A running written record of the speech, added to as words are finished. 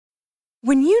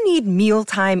When you need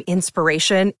mealtime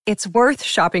inspiration, it's worth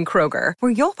shopping Kroger,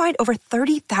 where you'll find over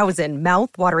 30,000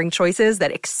 mouth-watering choices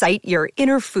that excite your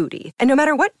inner foodie. And no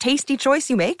matter what tasty choice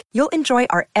you make, you'll enjoy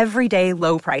our everyday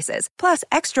low prices, plus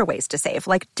extra ways to save,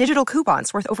 like digital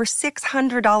coupons worth over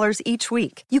 $600 each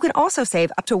week. You can also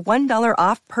save up to $1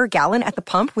 off per gallon at the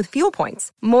pump with fuel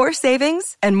points. More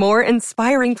savings and more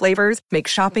inspiring flavors make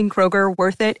shopping Kroger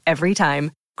worth it every time.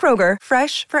 Kroger,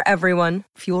 fresh for everyone.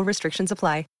 Fuel restrictions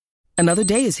apply. Another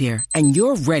day is here, and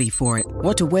you're ready for it.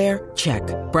 What to wear? Check.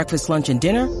 Breakfast, lunch, and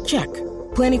dinner? Check.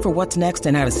 Planning for what's next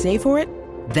and how to save for it?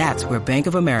 That's where Bank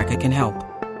of America can help.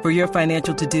 For your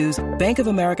financial to-dos, Bank of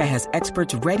America has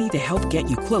experts ready to help get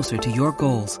you closer to your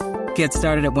goals. Get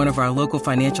started at one of our local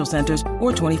financial centers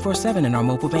or 24/7 in our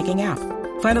mobile banking app.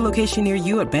 Find a location near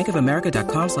you at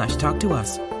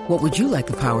bankofamerica.com/talktous. What would you like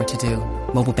the power to do?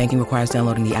 Mobile banking requires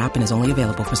downloading the app and is only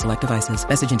available for select devices.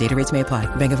 Message and data rates may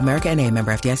apply. Bank of America N.A.,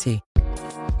 member FDIC.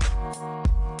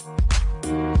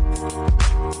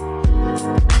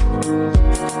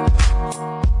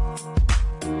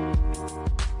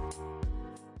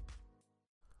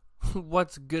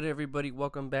 What's good, everybody?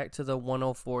 Welcome back to the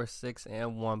 104.6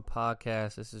 and 1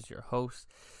 podcast. This is your host,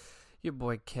 your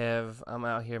boy Kev. I'm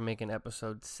out here making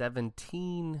episode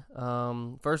 17.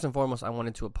 First and foremost, I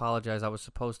wanted to apologize. I was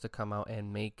supposed to come out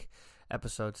and make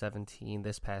episode 17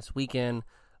 this past weekend.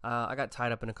 I got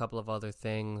tied up in a couple of other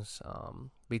things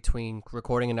between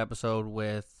recording an episode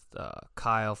with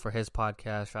Kyle for his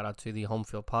podcast. Shout out to the Home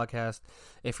Field Podcast.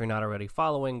 If you're not already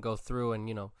following, go through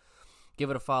and, give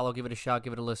it a follow, give it a shout,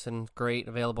 give it a listen. Great.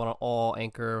 Available on all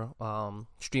Anchor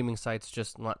streaming sites,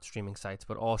 just not streaming sites,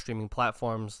 but all streaming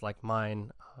platforms like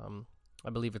mine.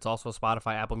 I believe it's also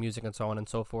Spotify, Apple Music, and so on and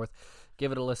so forth.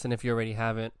 Give it a listen if you already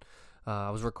haven't. I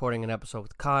was recording an episode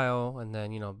with Kyle, and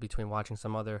then, between watching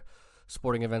some other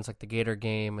sporting events like the Gator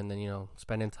game and then,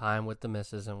 spending time with the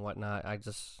missus and whatnot,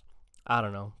 I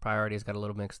don't know. Priorities got a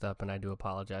little mixed up, and I do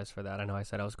apologize for that. I know I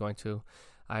said I was going to.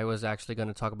 I was actually going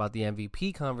to talk about the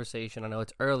MVP conversation. I know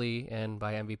it's early, and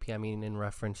by MVP I mean in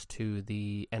reference to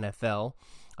the NFL.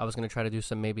 I was going to try to do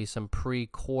some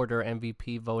pre-quarter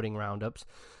MVP voting roundups,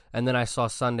 and then I saw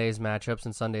Sunday's matchups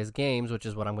and Sunday's games, which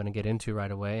is what I'm going to get into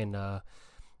right away. And I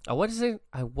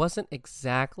wasn't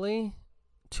exactly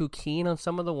too keen on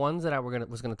some of the ones that I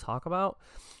was going to talk about.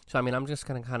 So I'm just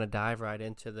going to kind of dive right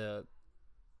into the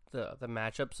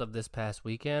matchups of this past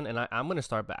weekend, and I'm going to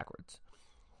start backwards.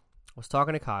 I was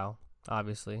talking to Kyle,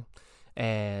 obviously,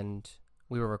 and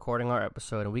we were recording our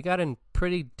episode, and we got in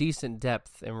pretty decent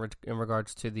depth in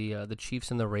regards to the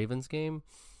Chiefs and the Ravens game.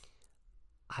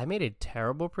 I made a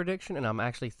terrible prediction, and I'm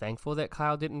actually thankful that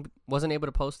Kyle wasn't able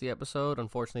to post the episode.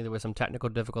 Unfortunately, there were some technical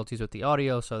difficulties with the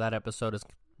audio, so that episode is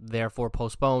therefore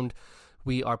postponed.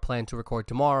 We are planned to record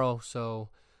tomorrow, so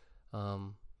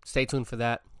stay tuned for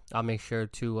that. I'll make sure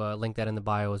to link that in the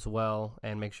bio as well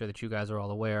and make sure that you guys are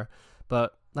all aware.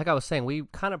 But like I was saying, we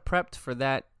kind of prepped for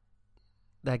that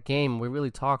game. We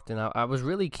really talked, and I was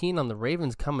really keen on the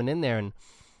Ravens coming in there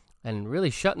and really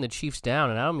shutting the Chiefs down.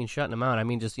 And I don't mean shutting them out. I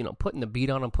mean just, putting the beat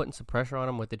on them, putting some pressure on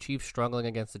them, with the Chiefs struggling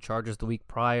against the Chargers the week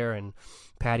prior and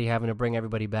Patty having to bring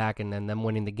everybody back and then them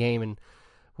winning the game. And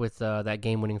with that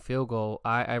game-winning field goal,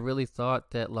 I really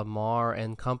thought that Lamar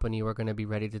and company were going to be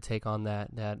ready to take on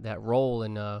that role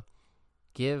and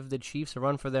give the Chiefs a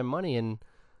run for their money. And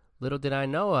little did I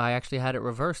know, I actually had it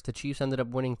reversed. The Chiefs ended up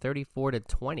winning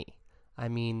 34-20. I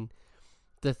mean,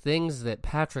 the things that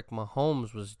Patrick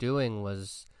Mahomes was doing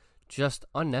was just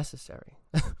unnecessary.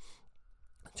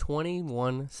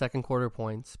 21 second quarter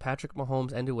points. Patrick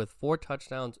Mahomes ended with 4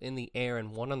 touchdowns in the air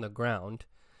and 1 on the ground.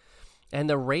 And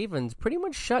the Ravens pretty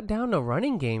much shut down the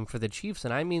running game for the Chiefs.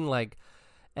 And I mean,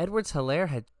 Edwards-Helaire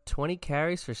had 20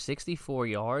 carries for 64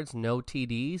 yards, no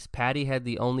TDs. Patty had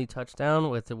the only touchdown,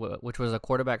 which was a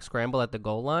quarterback scramble at the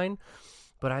goal line.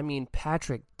 But,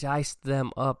 Patrick diced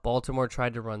them up. Baltimore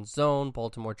tried to run zone.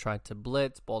 Baltimore tried to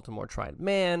blitz. Baltimore tried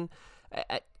man.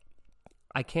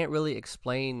 I can't really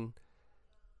explain.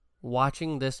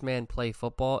 Watching this man play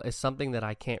football is something that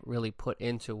I can't really put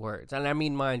into words.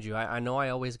 And mind you, I know I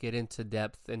always get into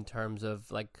depth in terms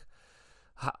of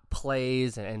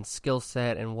plays and skill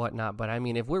set and whatnot. But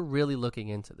if we're really looking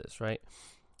into this, right?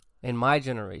 In my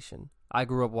generation, I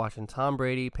grew up watching Tom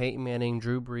Brady, Peyton Manning,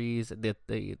 Drew Brees,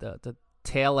 the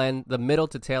tail end, the middle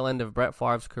to tail end of Brett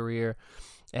Favre's career.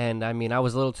 And I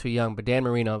was a little too young, but Dan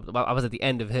Marino, I was at the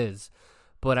end of his.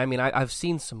 But I've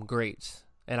seen some greats.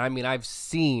 And I've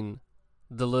seen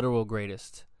the literal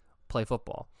greatest play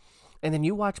football. And then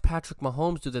you watch Patrick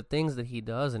Mahomes do the things that he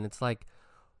does, and it's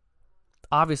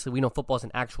obviously we know football is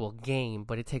an actual game,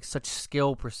 but it takes such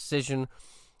skill, precision,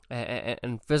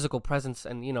 and physical presence,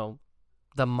 and,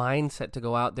 the mindset to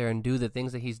go out there and do the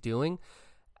things that he's doing,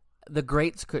 the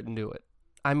greats couldn't do it.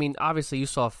 I mean, obviously you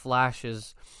saw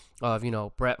flashes of,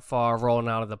 Brett Favre rolling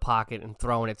out of the pocket and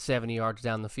throwing it 70 yards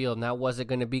down the field. Now, was it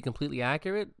going to be completely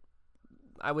accurate?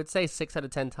 I would say 6 out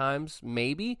of 10 times,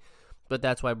 maybe. But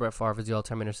that's why Brett Favre is the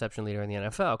all-time interception leader in the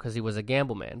NFL, because he was a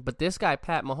gamble man. But this guy,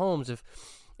 Pat Mahomes,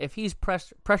 if he's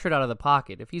pressured out of the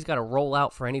pocket, if he's got to roll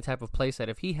out for any type of play set,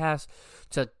 if he has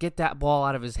to get that ball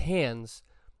out of his hands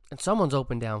and someone's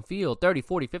open downfield, 30,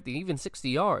 40, 50, even 60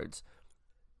 yards,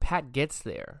 Pat gets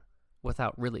there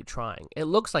without really trying. It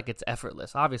looks like it's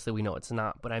effortless. Obviously, we know it's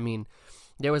not. But, I mean,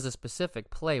 there was a specific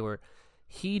play where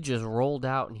he just rolled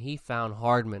out and he found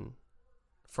Hardman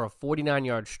for a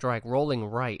 49-yard strike rolling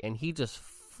right, and he just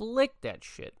flicked that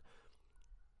shit.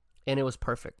 And it was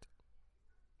perfect.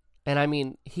 And, I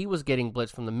mean, he was getting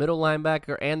blitzed from the middle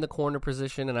linebacker and the corner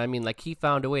position, and, I mean, like, he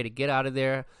found a way to get out of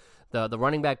there. The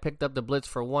running back picked up the blitz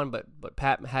for one, but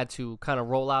Pat had to kind of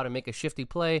roll out and make a shifty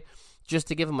play just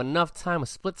to give him enough time, a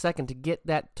split second, to get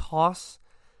that toss,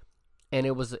 and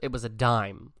it was a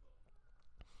dime.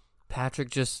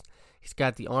 Patrick he's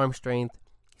got the arm strength,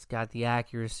 he's got the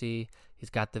accuracy, he's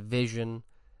got the vision,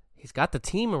 he's got the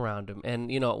team around him. And,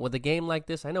 with a game like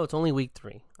this, I know it's only week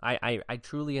 3. I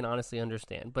truly and honestly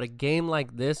understand. But a game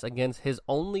like this against his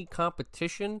only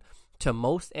competition, to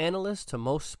most analysts, to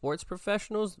most sports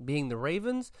professionals, being the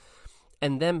Ravens,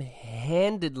 and them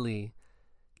handedly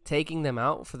taking them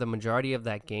out for the majority of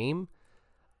that game,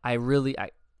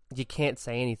 you can't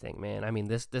say anything, man. I mean,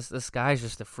 this guy's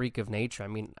just a freak of nature. I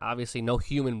mean, obviously no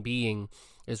human being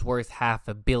is worth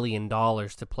 $500 million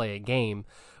to play a game.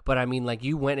 But, I mean, like,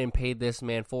 you went and paid this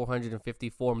man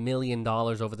 $454 million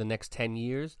over the next 10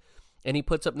 years, and he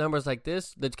puts up numbers like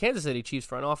this. The Kansas City Chiefs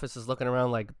front office is looking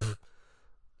around like,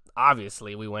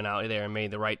 obviously we went out there and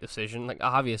made the right decision. Like,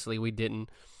 obviously we didn't.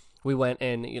 We went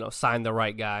and, signed the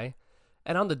right guy.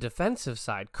 And on the defensive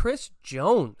side, Chris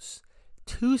Jones,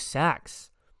 2 sacks.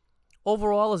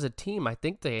 Overall, as a team, I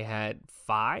think they had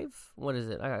 5. What is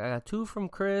it? I got 2 from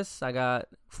Chris. I got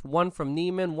 1 from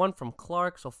Neiman, 1 from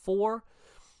Clark, so 4.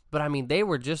 But, I mean, they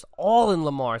were just all in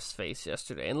Lamar's face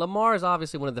yesterday. And Lamar is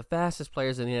obviously one of the fastest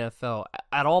players in the NFL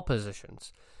at all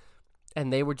positions.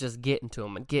 And they were just getting to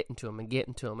him and getting to him and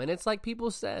getting to him. And it's like people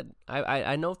said.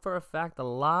 I know for a fact a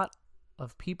lot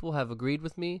of people have agreed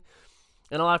with me,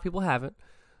 and a lot of people haven't.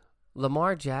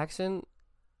 Lamar Jackson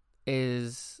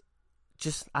is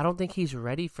just, I don't think he's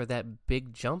ready for that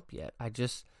big jump yet.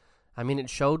 I mean, it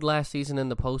showed last season in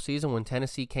the postseason when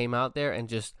Tennessee came out there and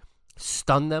just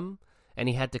stunned them, and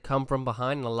he had to come from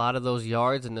behind, and a lot of those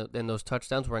yards and those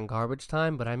touchdowns were in garbage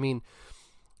time. But, I mean,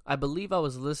 I believe I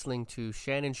was listening to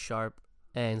Shannon Sharp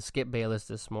and Skip Bayless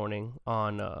this morning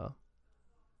on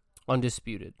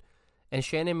Undisputed, and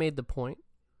Shannon made the point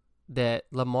that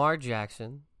Lamar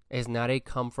Jackson is not a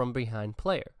come-from-behind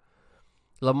player.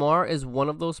 Lamar is one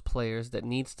of those players that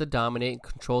needs to dominate and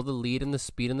control the lead and the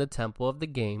speed and the tempo of the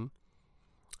game,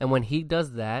 and when he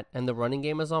does that and the running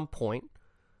game is on point,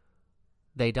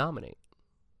 they dominate.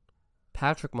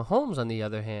 Patrick Mahomes, on the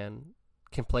other hand,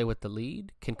 can play with the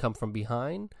lead, can come from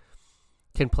behind,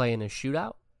 can play in a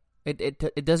shootout.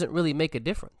 It doesn't really make a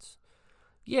difference.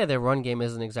 Yeah, their run game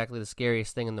isn't exactly the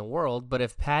scariest thing in the world, but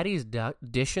if Patty's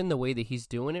dishing the way that he's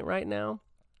doing it right now,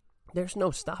 there's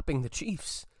no stopping the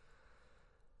Chiefs.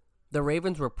 The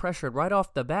Ravens were pressured right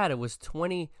off the bat. It was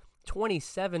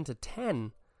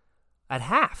 27-10 at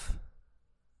half.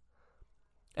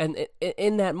 And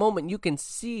in that moment, you can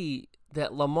see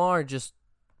that Lamar just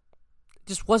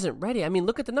wasn't ready. I mean,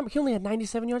 look at the number. He only had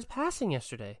 97 yards passing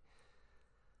yesterday.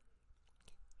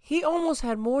 He almost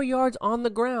had more yards on the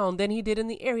ground than he did in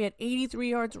the air. He had 83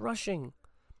 yards rushing.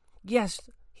 Yes,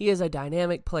 he is a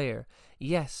dynamic player.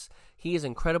 Yes, he is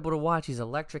incredible to watch. He's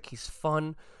electric. He's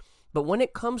fun. But when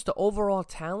it comes to overall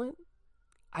talent,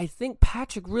 I think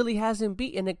Patrick really has him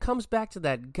beat. And it comes back to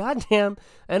that goddamn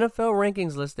NFL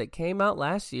rankings list that came out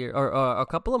last year, or a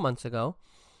couple of months ago,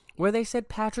 where they said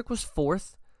Patrick was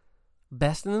 4th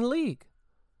best in the league.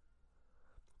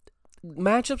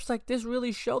 Matchups like this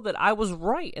really show that I was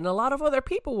right, and a lot of other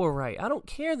people were right. I don't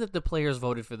care that the players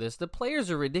voted for this. The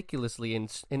players are ridiculously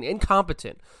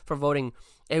incompetent for voting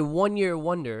a one-year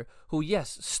wonder who,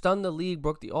 yes, stunned the league,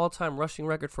 broke the all-time rushing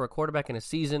record for a quarterback in a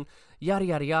season, yada,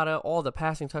 yada, yada, all the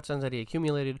passing touchdowns that he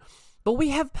accumulated. But we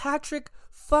have Patrick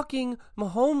fucking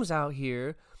Mahomes out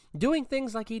here doing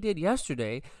things like he did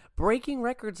yesterday, breaking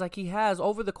records like he has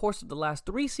over the course of the last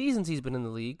 3 seasons he's been in the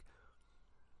league.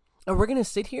 And we're going to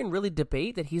sit here and really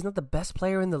debate that he's not the best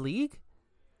player in the league?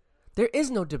 There is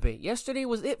no debate. Yesterday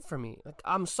was it for me. Like,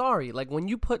 I'm sorry. Like, when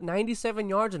you put 97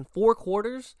 yards in 4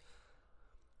 quarters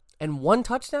and 1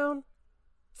 touchdown,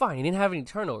 Fine, he didn't have any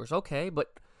turnovers, okay,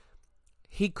 but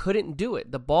he couldn't do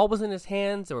it. The ball was in his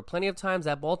hands. There were plenty of times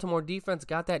that Baltimore defense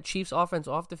got that Chiefs offense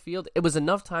off the field. It was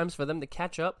enough times for them to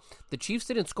catch up. The Chiefs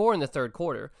didn't score in the third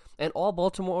quarter, and all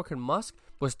Baltimore could muster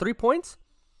was 3 points.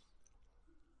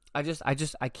 I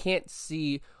can't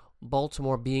see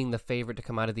Baltimore being the favorite to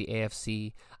come out of the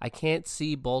AFC. I can't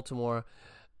see Baltimore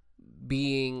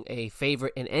being a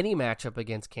favorite in any matchup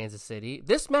against Kansas City.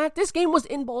 This game was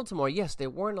in Baltimore. Yes, there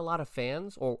weren't a lot of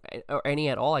fans or any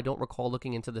at all. I don't recall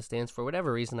looking into the stands for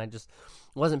whatever reason. I just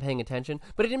wasn't paying attention,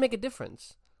 but it didn't make a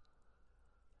difference.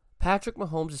 Patrick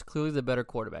Mahomes is clearly the better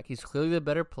quarterback. He's clearly the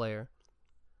better player,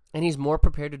 and he's more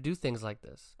prepared to do things like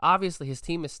this. Obviously, his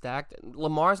team is stacked.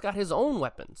 Lamar's got his own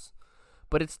weapons,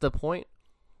 but it's the point.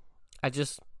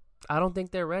 I don't think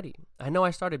they're ready. I know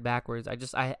I started backwards.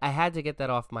 I had to get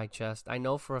that off my chest. I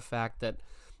know for a fact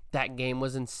that game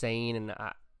was insane,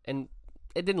 and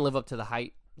it didn't live up to the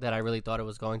hype that I really thought it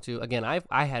was going to. Again,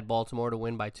 I had Baltimore to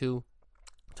win by 2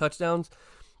 touchdowns,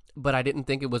 but I didn't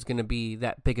think it was going to be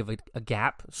that big of a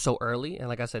gap so early. And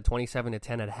like I said,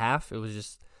 27-10 at half. It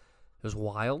was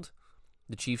wild.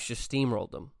 The Chiefs just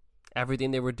steamrolled them. Everything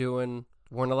they were doing,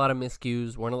 weren't a lot of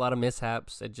miscues, weren't a lot of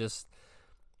mishaps.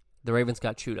 The Ravens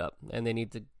got chewed up, and they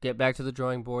need to get back to the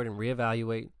drawing board and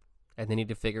reevaluate, and they need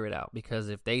to figure it out. Because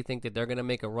if they think that they're going to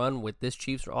make a run with this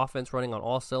Chiefs offense running on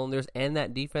all cylinders and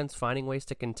that defense finding ways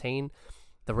to contain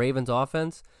the Ravens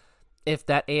offense, if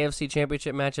that AFC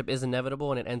Championship matchup is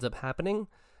inevitable and it ends up happening,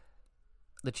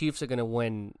 the Chiefs are going to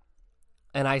win.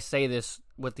 And I say this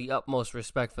with the utmost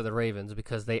respect for the Ravens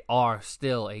because they are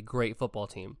still a great football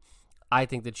team. I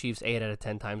think the Chiefs 8 out of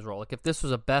 10 times roll. Like if this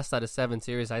was a best out of 7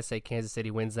 series, I say Kansas City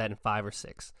wins that in 5 or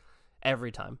 6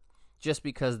 every time, just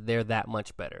because they're that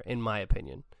much better, in my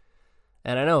opinion.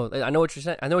 And I know what you're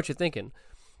saying. I know what you're thinking.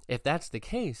 If that's the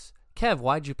case, Kev,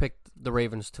 why'd you pick the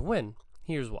Ravens to win?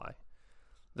 Here's why.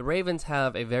 The Ravens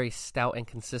have a very stout and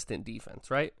consistent defense,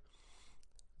 right?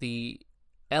 The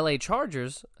LA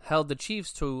Chargers held the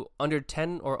Chiefs to under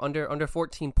 10 or under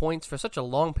 14 points for such a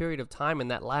long period of time in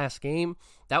that last game.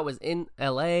 That was in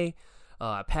LA.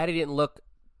 Patty didn't look,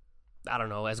 I don't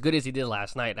know, as good as he did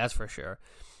last night, that's for sure.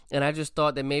 And I just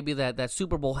thought that maybe that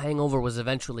Super Bowl hangover was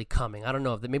eventually coming. I don't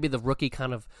know, that maybe the rookie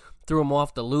kind of threw him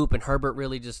off the loop and Herbert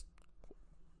really just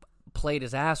played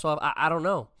his ass off. I don't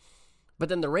know. But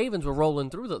then the Ravens were rolling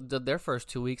through their first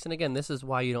 2 weeks. And again, this is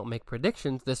why you don't make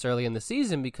predictions this early in the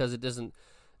season, because it doesn't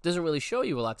really show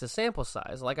you a lot to sample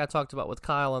size. Like I talked about with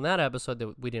Kyle on that episode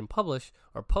that we didn't publish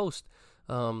or post,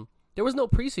 there was no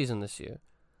preseason this year.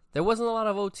 There wasn't a lot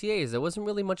of OTAs. There wasn't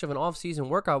really much of an off-season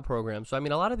workout program. So, I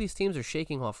mean, a lot of these teams are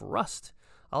shaking off rust.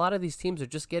 A lot of these teams are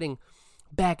just getting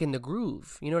back in the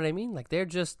groove. You know what I mean? Like they're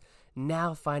just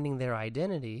now finding their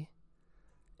identity.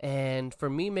 And for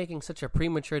me making such a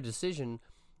premature decision,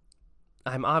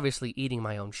 I'm obviously eating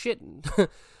my own shit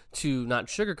to not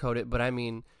sugarcoat it, but I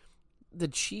mean, the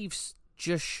Chiefs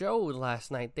just showed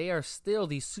last night they are still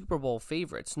the Super Bowl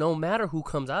favorites, no matter who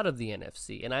comes out of the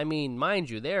NFC. And I mean, mind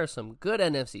you, there are some good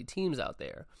NFC teams out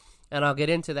there. And I'll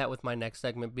get into that with my next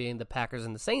segment being the Packers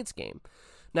and the Saints game.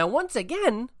 Now, once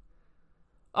again,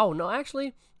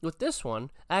 with this one,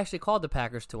 I actually called the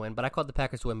Packers to win, but I called the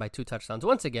Packers to win by 2 touchdowns.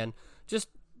 Once again, just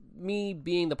me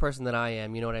being the person that I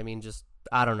am, you know what I mean? Just,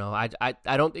 I don't know.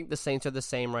 I don't think the Saints are the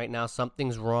same right now.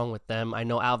 Something's wrong with them. I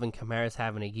know Alvin Kamara's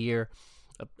having a year,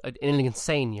 an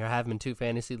insane year. I have him in 2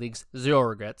 fantasy leagues, 0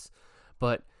 regrets.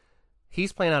 But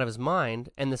he's playing out of his mind,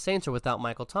 and the Saints are without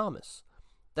Michael Thomas.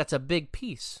 That's a big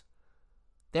piece.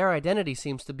 Their identity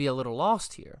seems to be a little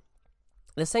lost here.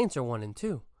 The Saints are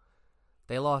 1-2.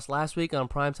 They lost last week on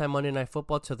primetime Monday Night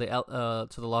Football to the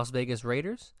Las Vegas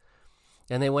Raiders.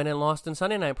 And they went and lost in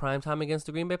Sunday night primetime against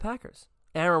the Green Bay Packers.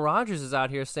 Aaron Rodgers is out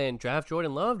here saying, draft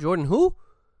Jordan Love? Jordan who?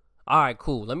 All right,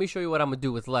 cool. Let me show you what I'm going to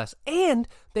do with less. And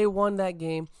they won that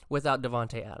game without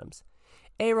Devontae Adams.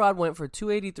 A-Rod went for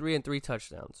 283 and 3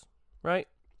 touchdowns, right?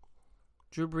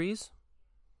 Drew Brees,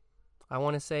 I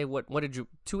want to say, what did you,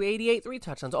 288, 3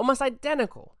 touchdowns, almost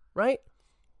identical, right?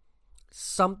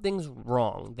 Something's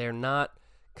wrong. They're not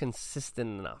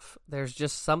consistent enough. There's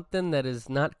just something that is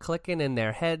not clicking in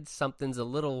their head. Something's a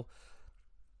little,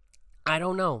 I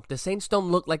don't know. The Saints don't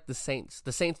look like the Saints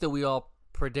that we all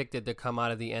predicted to come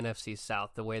out of the NFC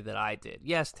South the way that I did.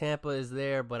 Yes, Tampa is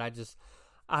there, but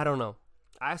I don't know.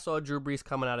 I saw Drew Brees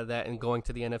coming out of that and going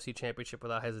to the NFC Championship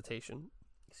without hesitation.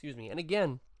 Excuse me. And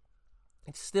again,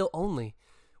 it's still only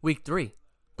week 3,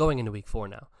 going into week 4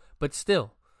 now. But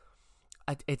still,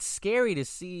 it's scary to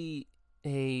see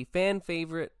a fan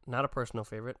favorite, not a personal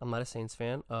favorite. I'm not a Saints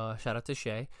fan. Shout out to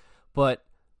Shay. But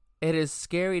it is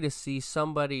scary to see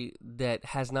somebody that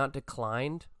has not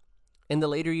declined in the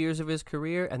later years of his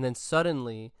career, and then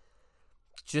suddenly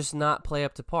just not play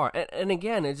up to par. And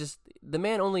again, it just, the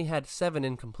man only had 7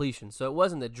 incompletions, so it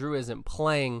wasn't that Drew isn't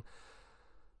playing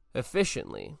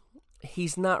efficiently.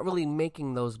 He's not really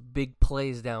making those big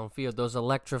plays downfield, those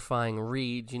electrifying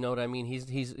reads, you know what I mean?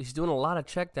 He's doing a lot of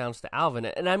checkdowns to Alvin,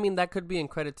 and I mean, that could be in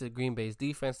credit to Green Bay's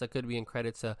defense, that could be in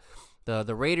credit to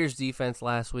the Raiders' defense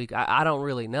last week. I don't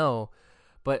really know,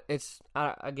 but it's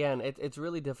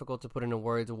really difficult to put into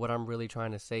words what I'm really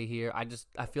trying to say here.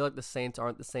 I feel like the Saints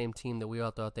aren't the same team that we all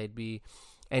thought they'd be,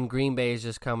 and Green Bay is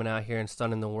just coming out here and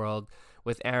stunning the world,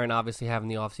 with Aaron obviously having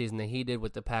the offseason that he did,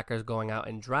 with the Packers going out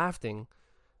and drafting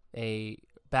a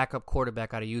backup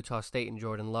quarterback out of Utah State in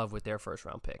Jordan Love with their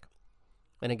first-round pick.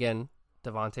 And again,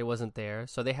 Davante wasn't there,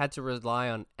 so they had to rely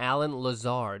on Allen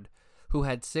Lazard, who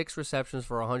had 6 receptions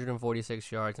for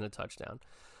 146 yards and a touchdown.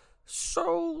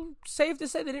 So, safe to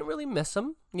say they didn't really miss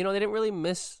him. You know, they didn't really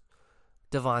miss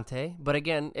Davante. But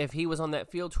again, if he was on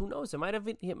that field, who knows? It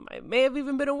may have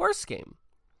even been a worse game.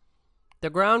 The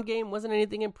ground game wasn't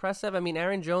anything impressive. I mean,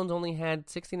 Aaron Jones only had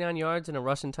 69 yards and a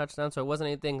rushing touchdown, so it wasn't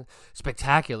anything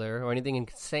spectacular or anything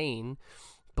insane.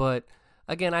 But,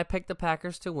 again, I picked the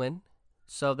Packers to win,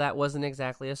 so that wasn't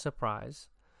exactly a surprise.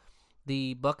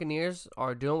 The Buccaneers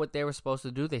are doing what they were supposed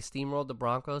to do. They steamrolled the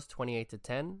Broncos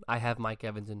 28-10. I have Mike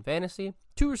Evans in fantasy.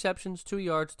 2 receptions, 2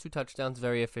 yards, 2 touchdowns,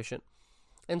 very efficient,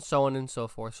 and so on and so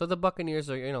forth. So the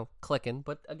Buccaneers are, clicking,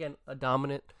 but, again, a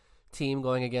dominant team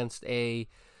going against a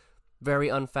very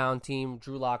unfound team.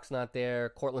 Drew Lock's not there.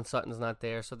 Cortland Sutton's not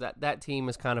there. So that team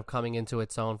is kind of coming into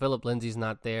its own. Phillip Lindsay's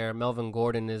not there. Melvin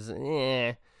Gordon is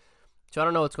So I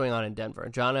don't know what's going on in Denver.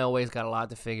 John Elway's got a lot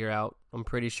to figure out. I'm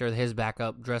pretty sure his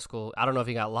backup, Driscoll, I don't know if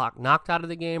he got knocked out of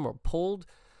the game or pulled,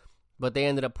 but they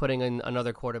ended up putting in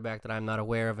another quarterback that I'm not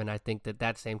aware of, and I think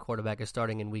that same quarterback is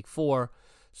starting in week 4.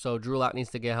 So Drew Lock needs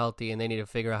to get healthy, and they need to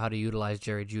figure out how to utilize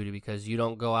Jerry Jeudy, because you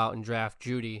don't go out and draft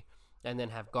Jeudy and then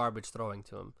have garbage throwing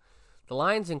to him. The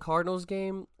Lions and Cardinals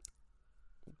game,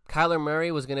 Kyler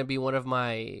Murray was going to be one of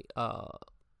my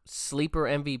sleeper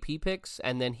MVP picks,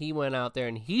 and then he went out there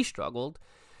and he struggled.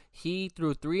 He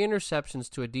threw 3 interceptions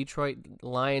to a Detroit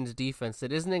Lions defense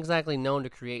that isn't exactly known to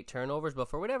create turnovers, but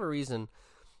for whatever reason,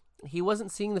 he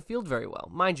wasn't seeing the field very well.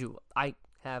 Mind you, I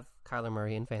have Kyler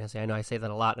Murray in fantasy. I know I say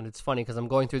that a lot, and it's funny because I'm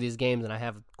going through these games and I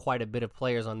have quite a bit of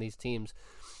players on these teams.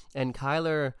 And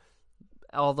Kyler,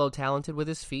 although talented with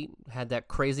his feet, had that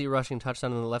crazy rushing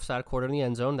touchdown in the left side quarter in the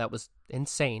end zone. That was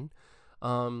insane.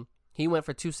 He went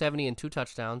for 270 and 2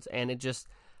 touchdowns, and it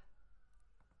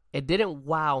didn't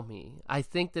wow me. I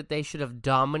think that they should have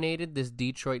dominated this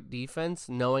Detroit defense,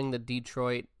 knowing that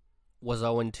Detroit was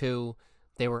 0-2.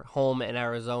 They were home in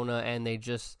Arizona, and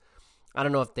I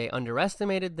don't know if they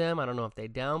underestimated them. I don't know if they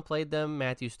downplayed them.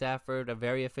 Matthew Stafford, a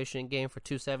very efficient game for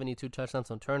 270, 2 touchdowns,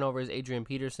 some turnovers. Adrian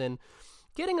Peterson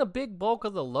getting a big bulk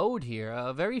of the load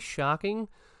here. Very shocking.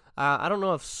 I don't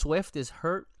know if Swift is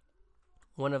hurt.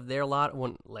 One of their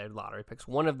lottery picks.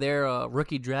 One of their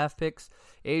rookie draft picks.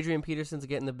 Adrian Peterson's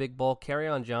getting the big bulk.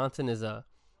 Kerryon Johnson is I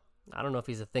don't know if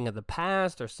he's a thing of the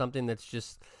past or something that's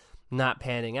just not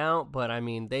panning out. But, I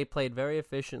mean, they played very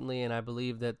efficiently, and I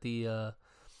believe that the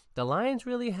Lions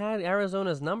really had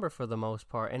Arizona's number for the most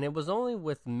part. And it was only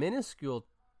with minuscule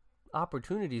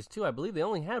opportunities, too. I believe they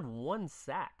only had 1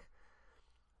 sack.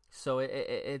 So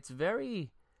it's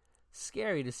very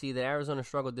scary to see that Arizona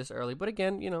struggled this early. But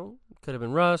again, could have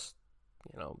been rust.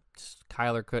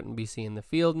 Kyler couldn't be seeing the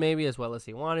field maybe as well as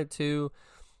he wanted to.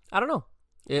 I don't know.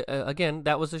 Again,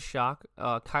 that was a shock.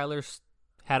 Kyler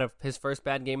had his first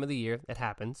bad game of the year. It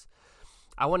happens.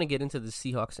 I want to get into the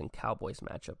Seahawks and Cowboys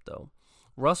matchup, though.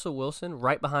 Russell Wilson,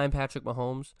 right behind Patrick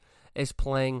Mahomes, is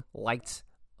playing lights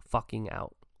fucking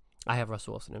out. I have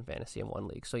Russell Wilson in fantasy in 1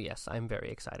 league, so yes, I'm very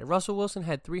excited. Russell Wilson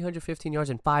had 315 yards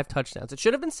and 5 touchdowns. It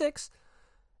should have been 6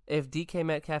 if DK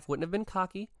Metcalf wouldn't have been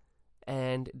cocky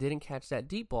and didn't catch that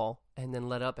deep ball and then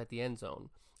let up at the end zone.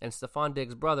 And Stephon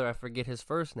Diggs' brother, I forget his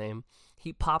first name,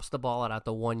 he pops the ball out at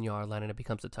the 1-yard line and it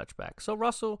becomes a touchback. So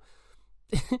Russell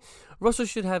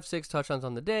should have 6 touchdowns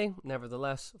on the day.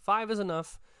 Nevertheless, 5 is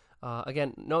enough.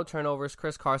 Again, no turnovers.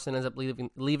 Chris Carson ends up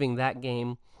leaving that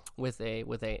game with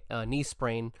a knee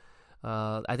sprain.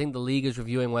 I think the league is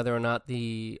reviewing whether or not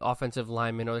the offensive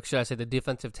lineman, or should I say the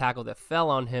defensive tackle that fell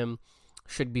on him,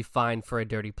 should be fined for a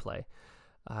dirty play.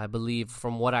 I believe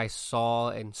from what I saw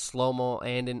in slow-mo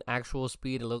and in actual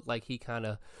speed, it looked like he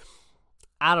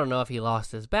I don't know if he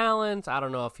lost his balance. I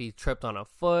don't know if he tripped on a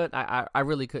foot. I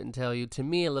really couldn't tell you. To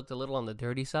me, it looked a little on the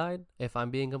dirty side, if I'm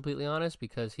being completely honest,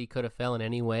 because he could have fell in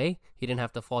any way. He didn't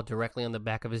have to fall directly on the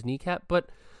back of his kneecap, but,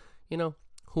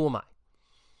 who am I?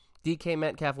 DK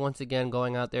Metcalf once again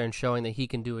going out there and showing that he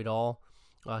can do it all.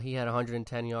 He had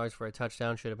 110 yards for a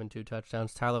touchdown, should have been 2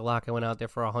 touchdowns. Tyler Lockett went out there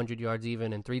for 100 yards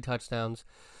even and 3 touchdowns.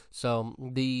 So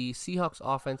the Seahawks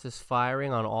offense is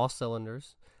firing on all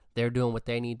cylinders. They're doing what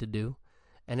they need to do.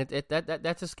 And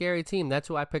that's a scary team. That's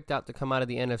who I picked out to come out of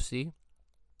the NFC.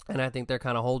 And I think they're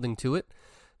kind of holding to it.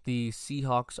 The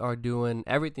Seahawks are doing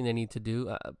everything they need to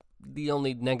do. The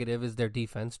only negative is their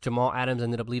defense. Jamal Adams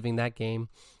ended up leaving that game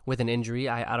with an injury.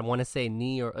 I don't want to say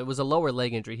knee, or it was a lower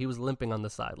leg injury. He was limping on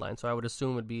the sideline, so I would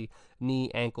assume it would be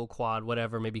knee, ankle, quad,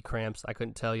 whatever, maybe cramps. I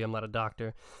couldn't tell you. I'm not a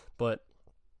doctor. But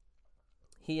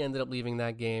he ended up leaving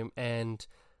that game, and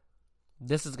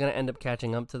this is going to end up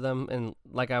catching up to them. And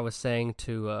like I was saying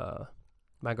to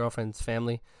my girlfriend's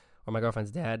family, or my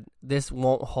girlfriend's dad, this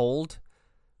won't hold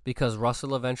because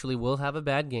Russell eventually will have a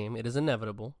bad game. It is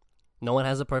inevitable. No one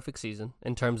has a perfect season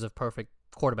in terms of perfect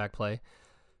quarterback play.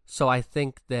 So I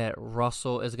think that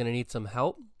Russell is going to need some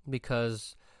help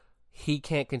because he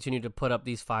can't continue to put up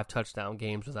these 5 touchdown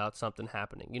games without something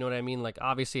happening. You know what I mean? Like,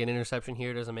 obviously, an interception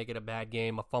here doesn't make it a bad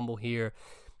game, a fumble here.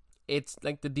 It's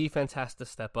like the defense has to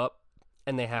step up,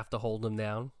 and they have to hold them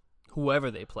down,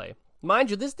 whoever they play. Mind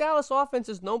you, this Dallas offense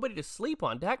is nobody to sleep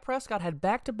on. Dak Prescott had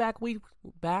back-to-back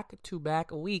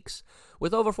weeks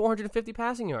with over 450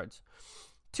 passing yards.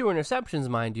 2 interceptions,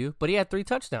 mind you, but he had 3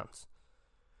 touchdowns.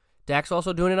 Dak's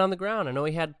also doing it on the ground. I know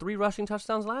he had 3 rushing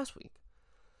touchdowns last week.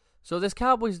 So this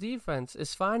Cowboys defense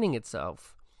is finding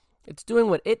itself. It's doing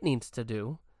what it needs to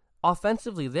do.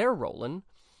 Offensively, they're rolling.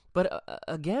 But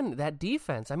again, that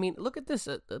defense, I mean, look at this.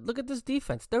 Look at this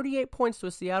defense. 38 points to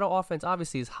a Seattle offense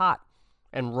obviously is hot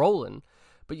and rolling.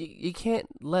 But you can't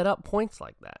let up points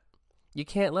like that. You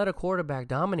can't let a quarterback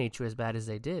dominate you as bad as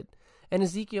they did. And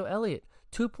Ezekiel Elliott,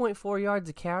 2.4 yards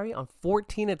a carry on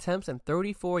 14 attempts and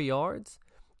 34 yards?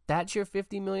 That's your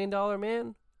 $50 million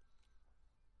man?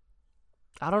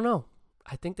 I don't know.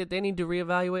 I think that they need to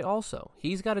reevaluate also.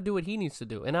 He's got to do what he needs to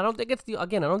do. And I don't think it's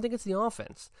the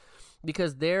offense.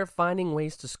 Because they're finding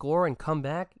ways to score and come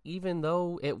back, even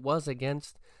though it was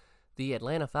against the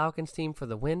Atlanta Falcons team for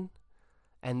the win.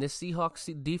 And this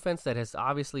Seahawks defense that has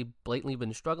obviously blatantly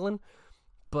been struggling.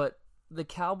 But the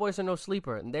Cowboys are no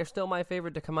sleeper, and they're still my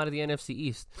favorite to come out of the NFC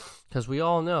East because we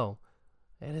all know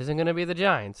it isn't going to be the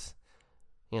Giants.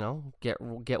 You know,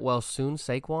 get well soon,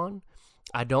 Saquon.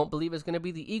 I don't believe it's going to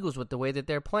be the Eagles with the way that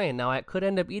they're playing. Now, I could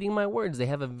end up eating my words. They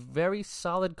have a very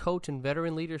solid coach and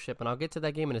veteran leadership, and I'll get to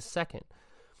that game in a second.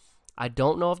 I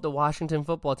don't know if the Washington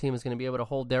football team is going to be able to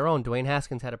hold their own. Dwayne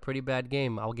Haskins had a pretty bad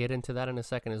game. I'll get into that in a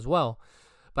second as well.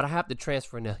 But I have to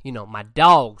transfer to, my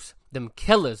dogs, them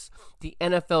killers, the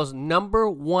NFL's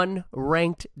 #1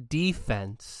 ranked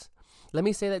defense. Let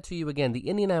me say that to you again. The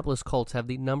Indianapolis Colts have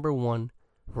the #1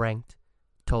 ranked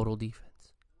total defense.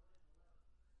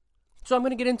 So I'm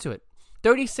going to get into it.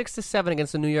 36-7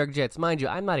 against the New York Jets. Mind you,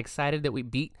 I'm not excited that we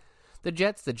beat the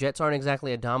Jets. The Jets aren't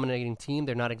exactly a dominating team.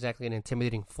 They're not exactly an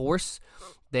intimidating force.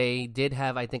 They did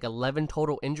have, I think, 11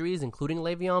 total injuries, including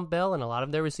Le'Veon Bell and a lot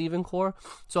of their receiving core.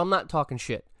 So I'm not talking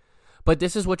shit. But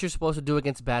this is what you're supposed to do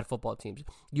against bad football teams.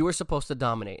 You are supposed to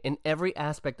dominate in every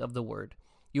aspect of the word.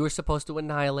 You were supposed to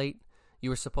annihilate. You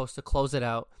were supposed to close it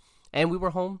out. And we were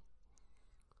home.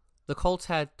 The Colts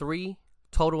had 3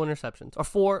 total interceptions. Or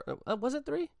 4. Was it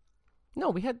 3? No,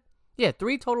 we had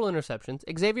 3 total interceptions.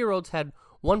 Xavier Rhodes had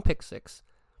 1 pick six.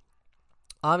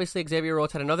 Obviously, Xavier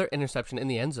Rhodes had another interception in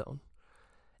the end zone.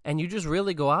 And you just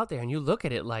really go out there and you look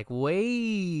at it like,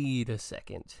 wait a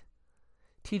second.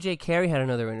 TJ Carey had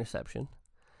another interception.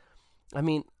 I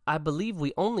mean, I believe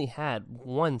we only had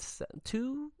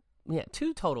 2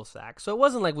 total sacks. So it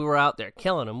wasn't like we were out there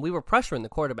killing them. We were pressuring the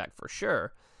quarterback for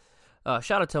sure.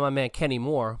 Shout out to my man Kenny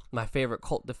Moore, my favorite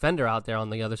Colt defender out there on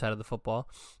the other side of the football.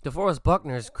 DeForest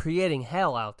Buckner is creating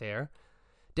hell out there.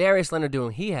 Darius Leonard doing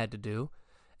what he had to do.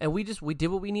 And we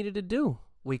did what we needed to do.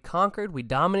 We conquered. We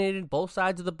dominated both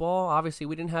sides of the ball. Obviously,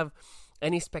 we didn't have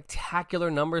any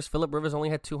spectacular numbers. Phillip Rivers only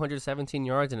had 217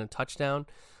 yards and a touchdown.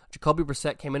 Jacoby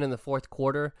Brissett came in the fourth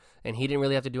quarter, and he didn't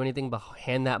really have to do anything but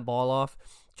hand that ball off.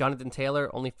 Jonathan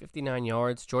Taylor, only 59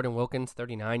 yards. Jordan Wilkins,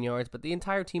 39 yards. But the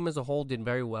entire team as a whole did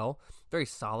very well, very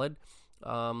solid.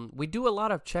 We do a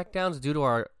lot of checkdowns due to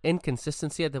our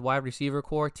inconsistency at the wide receiver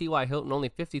core. T.Y. Hilton, only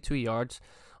 52 yards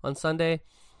on Sunday.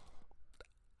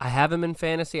 I have him in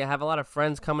fantasy. I have a lot of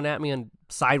friends coming at me on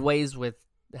sideways with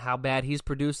how bad he's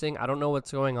producing. I don't know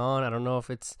what's going on. I don't know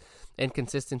if it's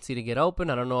inconsistency to get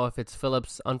open. I don't know if it's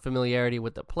Phillip's unfamiliarity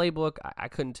with the playbook. I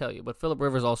couldn't tell you. But Phillip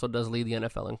Rivers also does lead the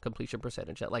NFL in completion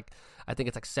percentage at I think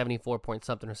it's like 74 point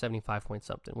something or 75 point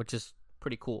something, which is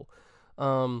pretty cool.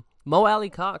 Mo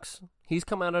Alley Cox, he's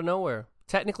come out of nowhere.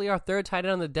 Technically our third tight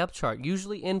end on the depth chart,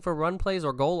 usually in for run plays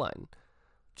or goal line,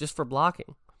 just for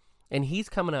blocking. And he's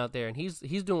coming out there, and he's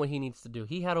doing what he needs to do.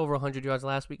 He had over 100 yards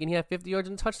last week, and he had 50 yards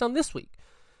and a touchdown this week.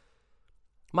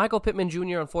 Michael Pittman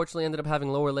Jr. unfortunately ended up having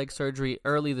lower leg surgery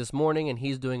early this morning, and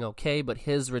he's doing okay, but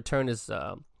his return is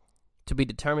to be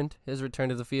determined, his return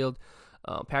to the field.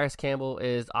 Paris Campbell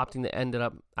is opting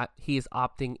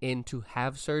in to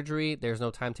have surgery. There's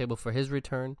no timetable for his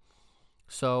return.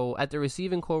 So at the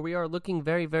receiving core, we are looking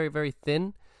very, very, very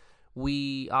thin.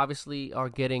 We obviously are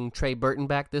getting Trey Burton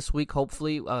back this week,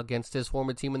 hopefully, against his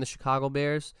former team in the Chicago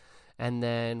Bears. And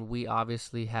then we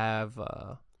obviously have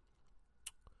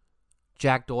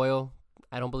Jack Doyle.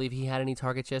 I don't believe he had any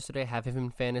targets yesterday. I have him in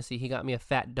fantasy. He got me a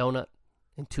fat donut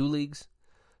in 2 leagues.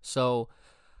 So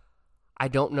I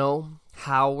don't know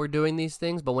how we're doing these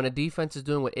things, but when a defense is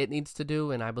doing what it needs to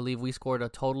do, and I believe we scored a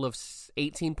total of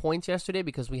 18 points yesterday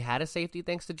because we had a safety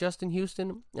thanks to Justin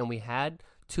Houston, and we had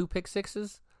 2 pick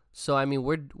sixes. So I mean,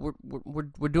 we're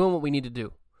doing what we need to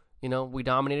do. You know, we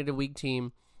dominated a weak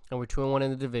team, and we're 2-1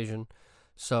 in the division.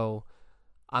 So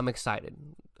I'm excited.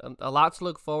 A lot to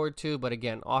look forward to, but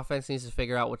again, offense needs to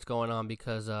figure out what's going on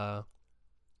because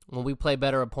when we play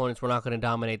better opponents, we're not going to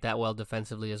dominate that well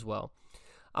defensively as well.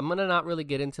 I'm going to not really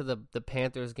get into the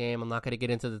Panthers game. I'm not going to get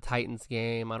into the Titans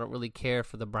game. I don't really care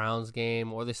for the Browns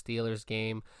game or the Steelers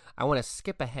game. I want to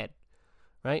skip ahead,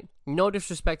 right? No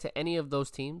disrespect to any of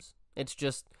those teams. It's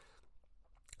just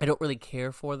I don't really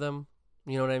care for them.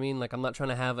 You know what I mean? Like, I'm not trying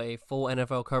to have a full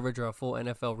NFL coverage or a full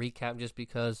NFL recap just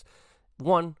because,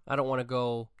 1, I don't want to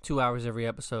go 2 hours every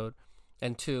episode,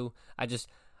 and 2,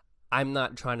 I'm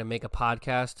not trying to make a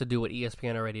podcast to do what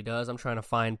ESPN already does. I'm trying to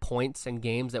find points and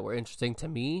games that were interesting to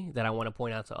me that I want to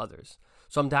point out to others.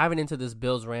 So I'm diving into this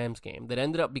Bills-Rams game that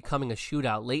ended up becoming a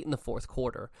shootout late in the fourth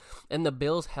quarter, and the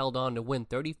Bills held on to win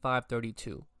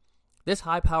 35-32. This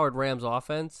high-powered Rams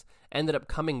offense ended up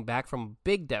coming back from a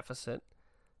big deficit,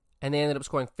 and they ended up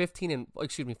scoring 14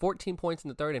 points in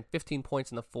the third and 15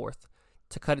 points in the fourth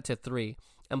to cut it to 3.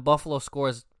 And Buffalo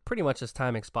scores pretty much as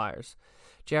time expires.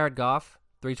 Jared Goff,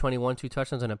 321, 2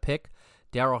 touchdowns and a pick.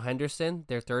 Darrell Henderson,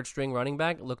 their third-string running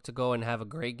back, looked to go and have a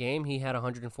great game. He had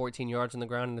 114 yards on the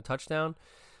ground and a touchdown.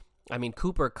 I mean,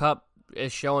 Cooper Kupp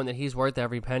is showing that he's worth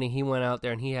every penny. He went out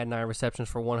there and he had 9 receptions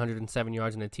for 107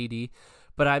 yards and a TD.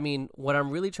 But, I mean, what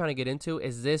I'm really trying to get into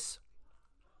is this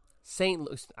St.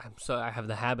 Louis. I have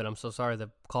the habit. I'm so sorry to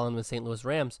call them the St. Louis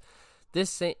Rams.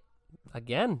 This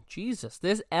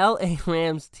LA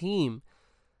Rams team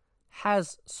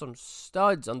has some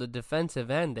studs on the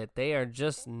defensive end that they are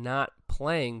just not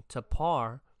playing to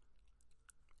par.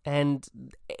 And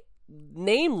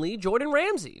namely, Jordan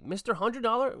Ramsey, Mr.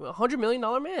 $100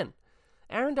 million man.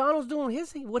 Aaron Donald's doing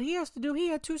what he has to do. He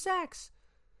had 2 sacks.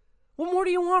 What more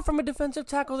do you want from a defensive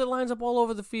tackle that lines up all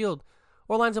over the field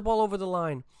or lines up all over the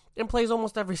line and plays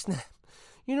almost every snap?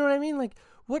 You know what I mean? Like,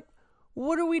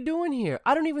 what are we doing here?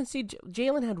 I don't even see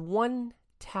Jalen had 1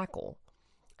 tackle.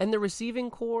 And the receiving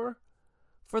core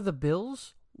for the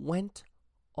Bills went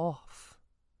off.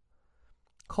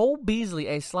 Cole Beasley,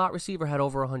 a slot receiver, had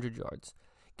over 100 yards.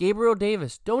 Gabriel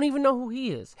Davis, don't even know who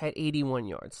he is, had 81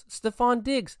 yards. Stephon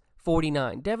Diggs,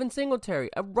 49. Devin Singletary,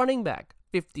 a running back,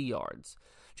 50 yards.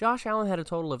 Josh Allen had a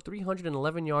total of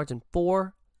 311 yards and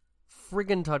 4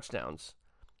 friggin' touchdowns.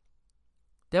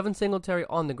 Devin Singletary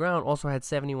on the ground also had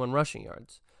 71 rushing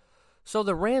yards. So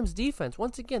the Rams defense,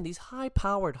 once again, these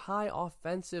high-powered,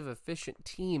 high-offensive, efficient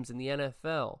teams in the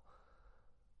NFL,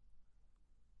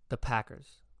 the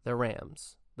Packers, the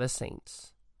Rams, the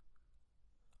Saints,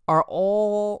 are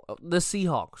all the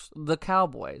Seahawks, the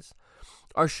Cowboys,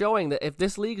 are showing that if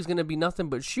this league is going to be nothing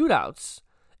but shootouts,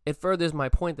 it furthers my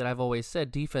point that I've always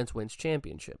said, defense wins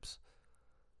championships.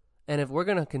 And if we're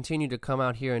going to continue to come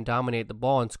out here and dominate the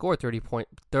ball and score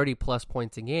 30-plus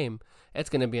points a game,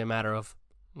 it's going to be a matter of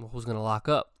who's going to lock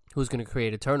up, who's going to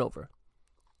create a turnover,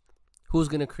 who's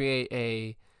going to create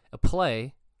a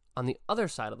play on the other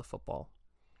side of the football.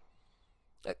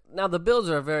 Now, the Bills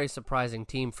are a very surprising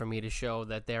team for me to show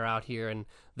that they're out here and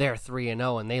they're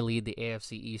 3-0 and they lead the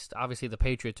AFC East. Obviously, the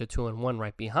Patriots are 2-1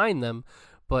 right behind them,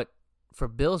 but for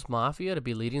Bills Mafia to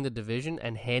be leading the division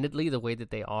and handedly the way that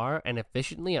they are and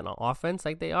efficiently on offense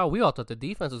like they are, we all thought the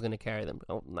defense was going to carry them.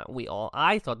 Oh, not we all.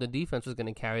 I thought the defense was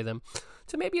going to carry them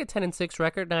to maybe a 10-6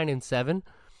 record, 9-7.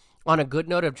 On a good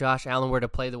note, if Josh Allen were to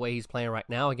play the way he's playing right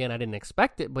now, again, I didn't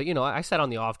expect it, but I said on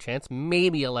the off chance,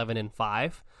 maybe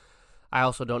 11-5. I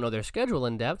also don't know their schedule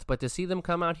in depth, but to see them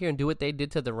come out here and do what they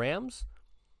did to the Rams,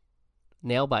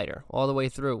 nail biter all the way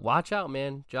through. Watch out,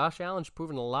 man. Josh Allen's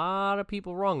proven a lot of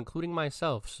people wrong, including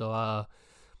myself. So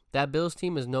that Bills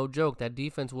team is no joke. That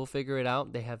defense will figure it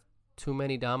out. They have too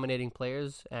many dominating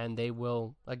players, and they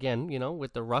will, again,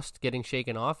 with the rust getting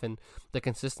shaken off and the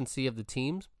consistency of the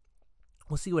teams,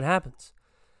 we'll see what happens.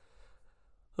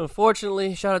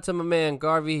 Unfortunately, shout out to my man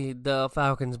Garvey, the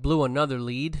Falcons blew another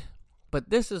lead, but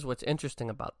this is what's interesting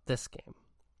about this game.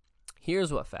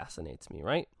 Here's what fascinates me,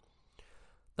 right?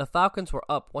 The Falcons were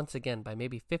up once again by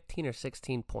maybe 15 or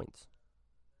 16 points.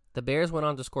 The Bears went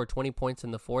on to score 20 points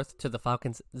in the fourth to the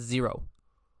Falcons 0.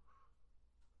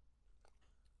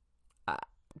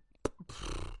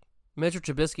 Mitchell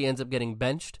Trubisky ends up getting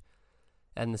benched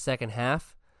in the second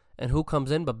half. And who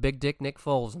comes in but Big Dick Nick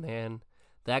Foles, man?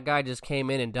 That guy just came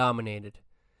in and dominated.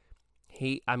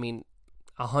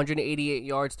 188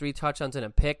 yards, 3 touchdowns, and a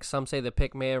pick. Some say the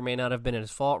pick may or may not have been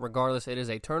his fault. Regardless, it is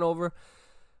a turnover.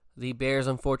 The Bears,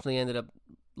 unfortunately, ended up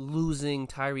losing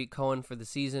Tyreek Cohen for the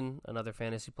season, another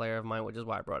fantasy player of mine, which is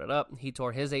why I brought it up. He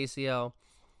tore his ACL.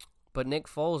 But Nick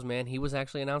Foles, man, he was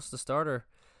actually announced the starter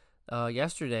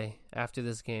yesterday after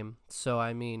this game. So,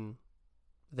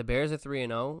 the Bears are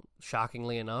 3-0,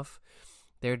 shockingly enough.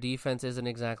 Their defense isn't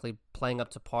exactly playing up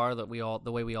to par the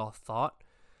way we all thought.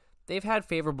 They've had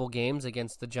favorable games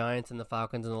against the Giants and the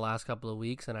Falcons in the last couple of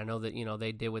weeks, and I know that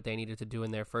they did what they needed to do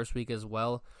in their first week as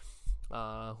well.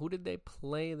 Who did they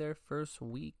play their first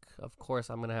week? Of course,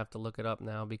 I'm going to have to look it up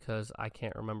now because I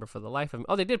can't remember for the life of me.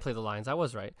 Oh, they did play the Lions. I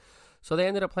was right. So they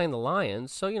ended up playing the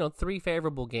Lions. So, 3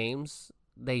 favorable games.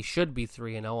 They should be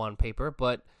 3-0 on paper,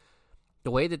 but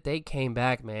the way that they came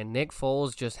back, man, Nick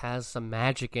Foles just has some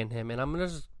magic in him. And I'm going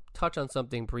to just touch on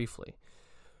something briefly.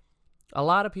 A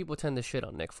lot of people tend to shit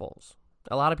on Nick Foles.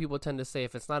 A lot of people tend to say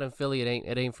if it's not in Philly,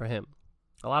 it ain't for him.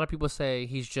 A lot of people say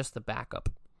he's just the backup.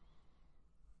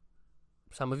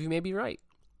 Some of you may be right.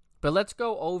 But let's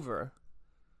go over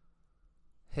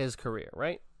his career,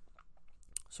 right?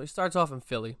 So he starts off in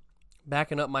Philly,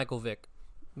 backing up Michael Vick.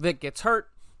 Vick gets hurt.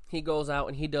 He goes out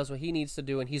and he does what he needs to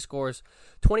do, and he scores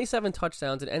 27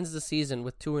 touchdowns and ends the season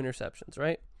with 2 interceptions,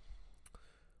 right?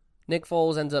 Nick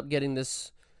Foles ends up getting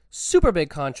this super big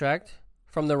contract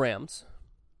from the Rams.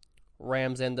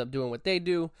 Rams end up doing what they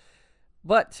do.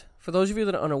 But for those of you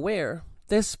that are unaware,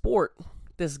 this sport,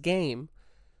 this game,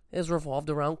 is revolved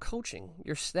around coaching,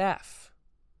 your staff,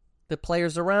 the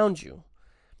players around you.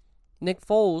 Nick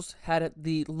Foles had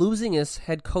the losingest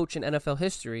head coach in NFL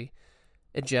history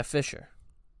at Jeff Fisher.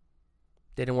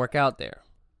 Didn't work out there.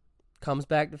 Comes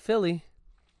back to Philly.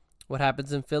 What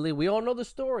happens in Philly? We all know the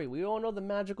story. We all know the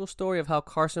magical story of how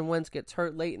Carson Wentz gets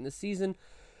hurt late in the season.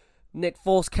 Nick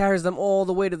Foles carries them all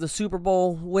the way to the Super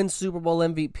Bowl, wins Super Bowl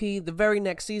MVP. The very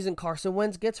next season, Carson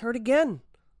Wentz gets hurt again.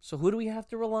 So who do we have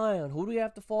to rely on? Who do we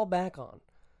have to fall back on?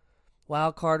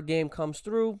 Wild card game comes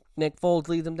through. Nick Foles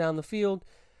leads them down the field.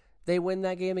 They win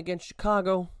that game against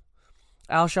Chicago.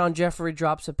 Alshon Jeffrey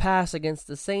drops a pass against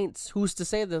the Saints. Who's to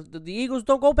say the Eagles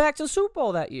don't go back to the Super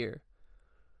Bowl that year?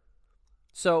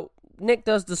 So Nick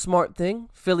does the smart thing.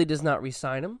 Philly does not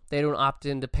re-sign him. They don't opt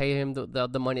in to pay him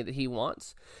the money that he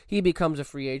wants. He becomes a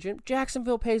free agent.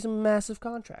 Jacksonville pays him a massive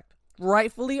contract.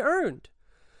 Rightfully earned.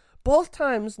 Both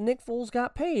times Nick Foles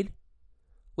got paid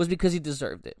was because he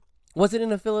deserved it. Was it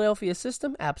in a Philadelphia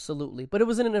system? Absolutely. But it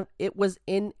was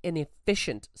in an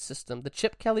efficient system. The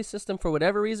Chip Kelly system, for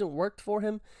whatever reason, worked for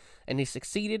him, and he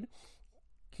succeeded.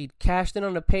 He cashed in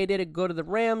on a payday to go to the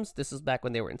Rams. This is back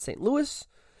when they were in St. Louis.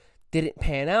 Didn't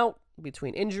pan out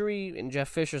between injury and Jeff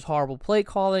Fisher's horrible play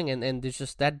calling, and there's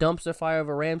just that dumpster fire of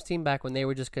a Rams team back when they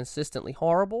were just consistently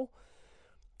horrible.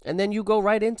 And then you go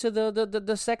right into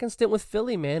the second stint with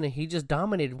Philly, man, and he just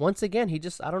dominated. Once again,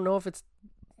 I don't know if it's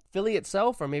Philly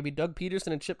itself or maybe Doug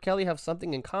Peterson and Chip Kelly have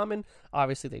something in common.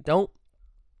 Obviously, they don't.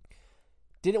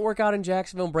 Didn't work out in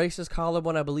Jacksonville, breaks his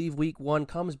collarbone, I believe, week 1,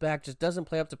 comes back, just doesn't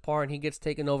play up to par, and he gets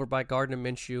taken over by Gardner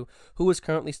Minshew, who is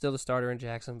currently still the starter in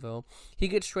Jacksonville. He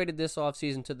gets traded this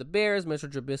offseason to the Bears. Mitchell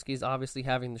Trubisky is obviously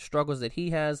having the struggles that he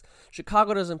has.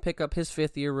 Chicago doesn't pick up his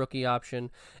 5th-year rookie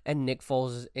option, and Nick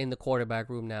Foles is in the quarterback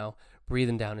room now,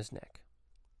 breathing down his neck.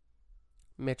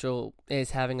 Mitchell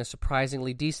is having a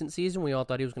surprisingly decent season. We all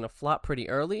thought he was going to flop pretty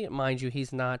early. Mind you,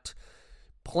 he's not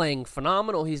playing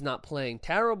phenomenal. He's not playing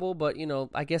terrible, but,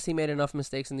 I guess he made enough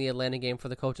mistakes in the Atlanta game for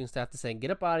the coaching staff to say,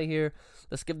 get up out of here.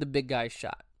 Let's give the big guy a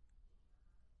shot.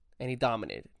 And he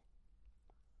dominated.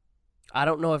 I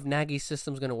don't know if Nagy's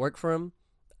system's going to work for him.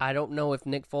 I don't know if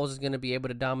Nick Foles is going to be able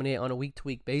to dominate on a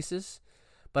week-to-week basis,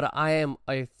 but I am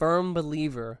a firm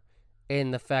believer in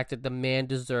the fact that the man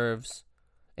deserves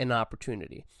an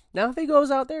opportunity. Now, if he goes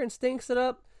out there and stinks it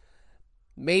up,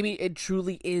 maybe it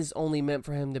truly is only meant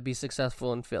for him to be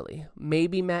successful in Philly.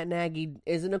 Maybe Matt Nagy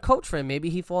isn't a coach for him. Maybe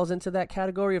he falls into that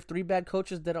category of 3 bad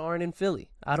coaches that aren't in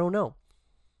Philly. I don't know.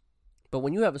 But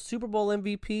when you have a Super Bowl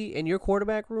MVP in your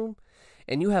quarterback room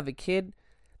and you have a kid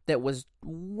that was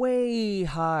way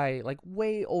high, like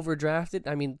way overdrafted,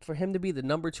 I mean, for him to be the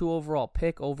number 2 overall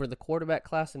pick over the quarterback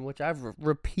class, in which I've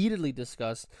repeatedly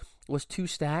discussed was too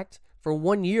stacked for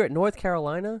 1 year at North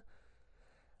Carolina,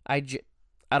 I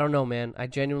don't know, man. I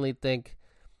genuinely think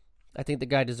the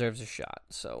guy deserves a shot.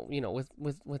 So,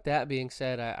 with that being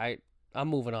said, I'm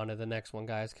moving on to the next one,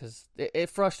 guys, because it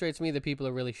frustrates me that people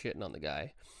are really shitting on the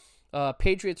guy.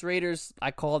 Patriots Raiders,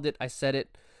 I called it. I said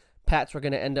it. Pats were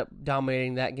going to end up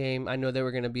dominating that game. I know they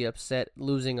were going to be upset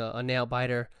losing a nail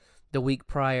biter the week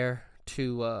prior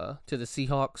to the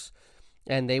Seahawks,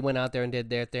 and they went out there and did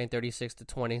their thing,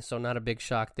 36-20. So not a big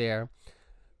shock there.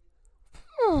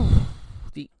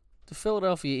 The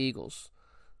Philadelphia Eagles,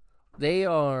 they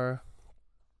are,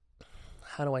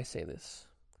 how do I say this?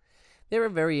 They're a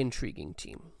very intriguing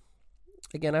team.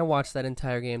 Again, I watched that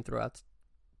entire game throughout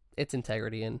its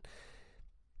integrity, and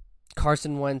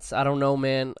Carson Wentz, I don't know,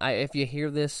 man. If you hear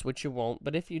this, which you won't,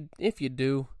 but if you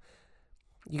do,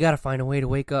 you got to find a way to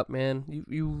wake up, man.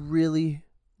 You really,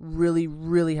 really,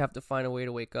 really have to find a way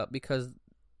to wake up, because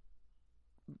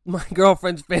my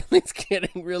girlfriend's family's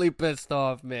getting really pissed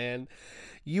off, man.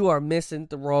 You are missing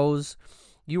throws.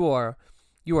 You are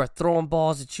throwing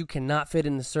balls that you cannot fit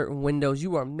into certain windows.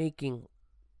 You are making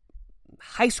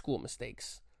high school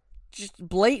mistakes. Just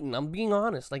blatant. I'm being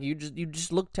honest. Like, you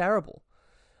just look terrible.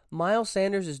 Miles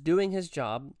Sanders is doing his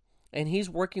job, and he's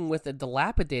working with a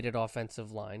dilapidated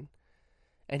offensive line,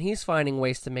 and he's finding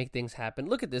ways to make things happen.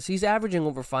 Look at this. He's averaging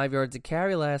over 5 yards a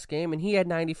carry last game, and he had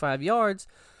 95 yards.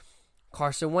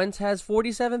 Carson Wentz has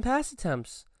 47 pass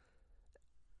attempts.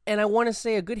 And I want to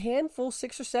say a good handful,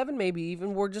 6 or 7 maybe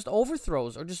even, were just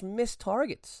overthrows or just missed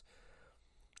targets.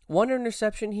 One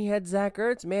interception, he had Zach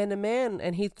Ertz man-to-man,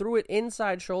 and he threw it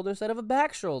inside shoulder instead of a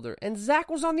back shoulder. And Zach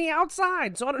was on the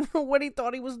outside, so I don't know what he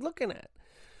thought he was looking at.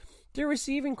 Their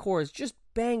receiving core is just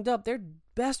banged up. Their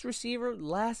best receiver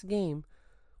last game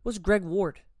was Greg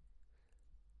Ward,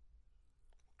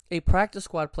 a practice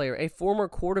squad player, a former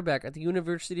quarterback at the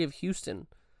University of Houston.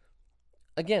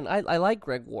 Again, I like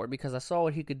Greg Ward because I saw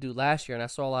what he could do last year, and I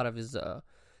saw a lot of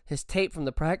his tape from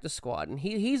the practice squad. And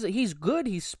he's good,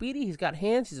 he's speedy, he's got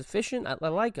hands, he's efficient. I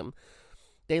like him.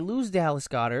 They lose Dallas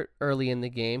Goedert early in the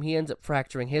game. He ends up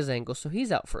fracturing his ankle, so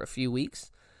he's out for a few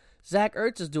weeks. Zach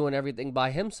Ertz is doing everything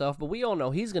by himself, but we all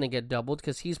know he's going to get doubled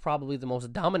because he's probably the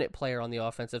most dominant player on the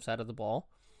offensive side of the ball.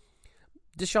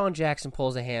 Deshaun Jackson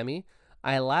pulls a hammy.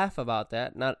 I laugh about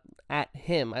that, not at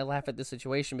him. I laugh at the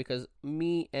situation because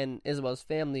me and Isabel's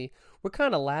family were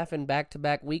kind of laughing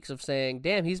back-to-back weeks of saying,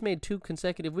 damn, he's made 2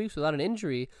 consecutive weeks without an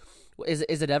injury. Is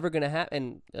it ever going to happen?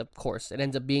 And, of course, it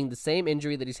ends up being the same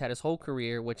injury that he's had his whole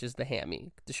career, which is the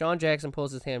hammy. Deshaun Jackson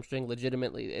pulls his hamstring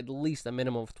legitimately at least a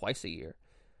minimum of twice a year.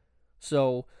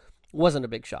 So, wasn't a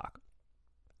big shock.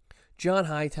 John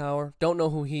Hightower, don't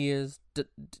know who he is.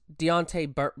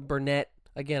 Deontay Burnett,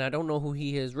 again, I don't know who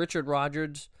he is. Richard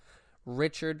Rodgers,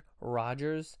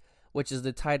 which is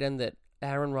the tight end that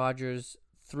Aaron Rodgers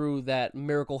threw that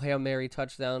miracle Hail Mary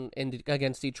touchdown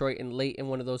against Detroit late in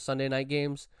one of those Sunday night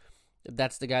games.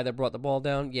 That's the guy that brought the ball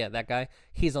down. Yeah, that guy.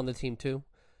 He's on the team too.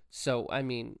 So, I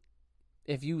mean,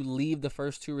 if you leave the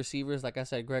first 2 receivers, like I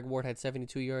said, Greg Ward had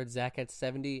 72 yards, Zach had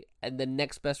 70, and the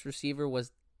next best receiver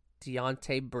was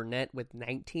Deontay Burnett with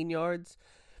 19 yards,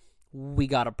 we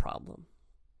got a problem.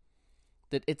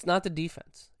 That it's not the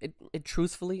defense. It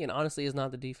truthfully and honestly is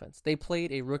not the defense. They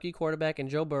played a rookie quarterback in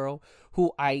Joe Burrow,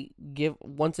 who I give,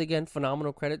 once again,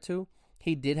 phenomenal credit to.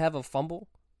 He did have a fumble,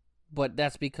 but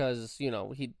that's because,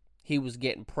 he was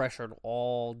getting pressured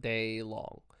all day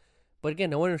long. But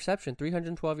again, no interception,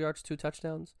 312 yards, 2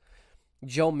 touchdowns.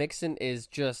 Joe Mixon is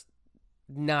just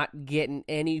not getting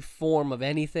any form of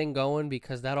anything going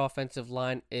because that offensive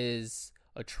line is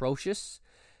atrocious.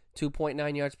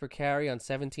 2.9 yards per carry on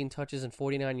 17 touches and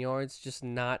 49 yards. It's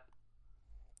not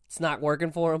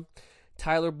working for him.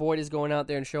 Tyler Boyd is going out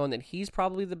there and showing that he's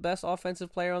probably the best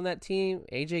offensive player on that team.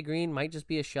 AJ Green might just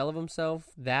be a shell of himself.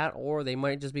 That, or they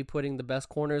might just be putting the best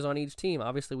corners on each team.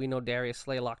 Obviously, we know Darius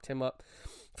Slay locked him up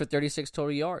for 36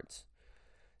 total yards.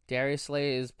 Darius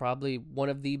Slay is probably one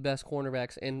of the best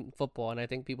cornerbacks in football, and I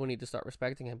think people need to start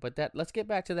respecting him. But let's get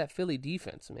back to that Philly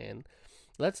defense, man.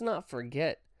 Let's not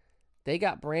forget, they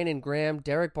got Brandon Graham,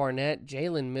 Derek Barnett,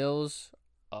 Jalen Mills,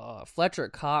 Fletcher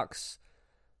Cox,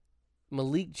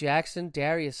 Malik Jackson,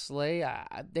 Darius Slay.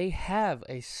 They have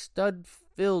a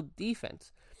stud-filled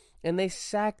defense, and they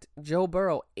sacked Joe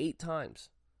Burrow 8 times.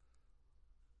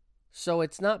 So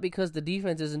it's not because the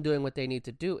defense isn't doing what they need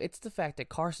to do. It's the fact that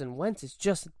Carson Wentz is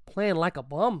just playing like a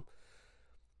bum.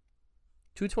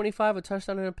 225, a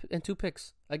touchdown, and 2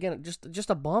 picks. Again, just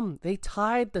a bum. They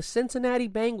tied the Cincinnati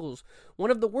Bengals,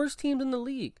 one of the worst teams in the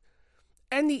league.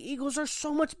 And the Eagles are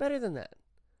so much better than that.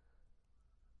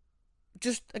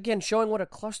 Just, again, showing what a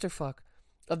clusterfuck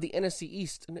of the NFC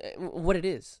East, what it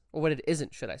is, or what it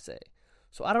isn't, should I say.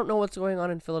 So I don't know what's going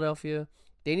on in Philadelphia.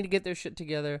 They need to get their shit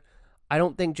together. I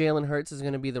don't think Jalen Hurts is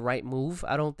going to be the right move.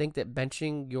 I don't think that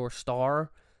benching your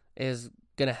star is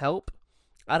going to help.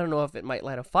 I don't know if it might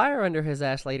light a fire under his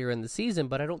ass later in the season,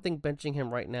 but I don't think benching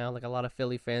him right now, like a lot of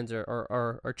Philly fans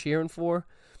are cheering for.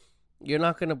 You're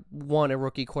not going to want a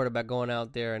rookie quarterback going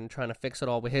out there and trying to fix it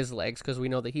all with his legs, because we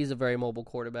know that he's a very mobile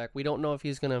quarterback. We don't know if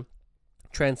he's going to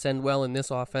transcend well in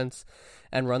this offense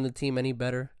and run the team any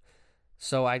better.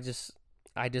 So I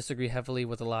disagree heavily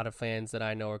with a lot of fans that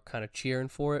I know are kind of cheering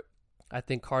for it. I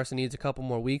think Carson needs a couple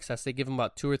more weeks. I say give him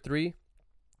about 2 or 3.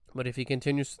 But if he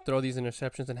continues to throw these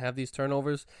interceptions and have these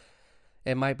turnovers,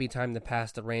 it might be time to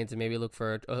pass the reins and maybe look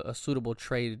for a suitable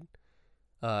trade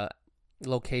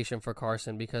location for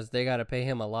Carson, because they got to pay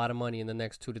him a lot of money in the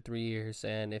next 2 to 3 years.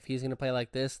 And if he's going to play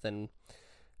like this, then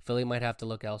Philly might have to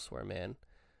look elsewhere, man.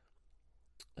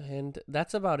 And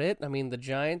that's about it. I mean, the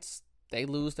Giants, they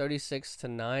lose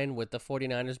 36-9 with the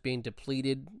 49ers being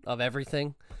depleted of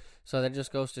everything. So that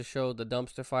just goes to show the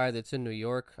dumpster fire that's in New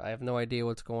York. I have no idea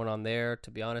what's going on there, to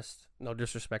be honest. No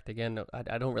disrespect again.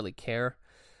 I don't really care.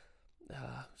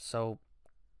 So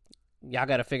y'all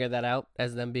got to figure that out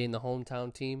as them being the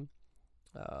hometown team.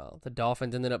 The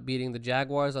Dolphins ended up beating the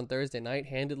Jaguars on Thursday night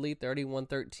handedly,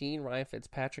 31-13. Ryan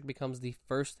Fitzpatrick becomes the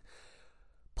first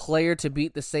player to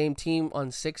beat the same team on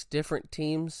 6 different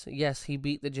teams. Yes, he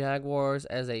beat the Jaguars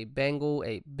as a Bengal,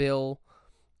 a Bill,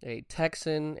 a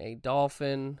Texan, a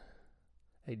Dolphin,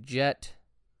 a Jet,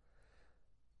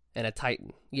 and a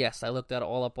Titan. Yes, I looked that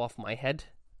all up off my head,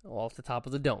 all off the top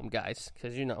of the dome, guys,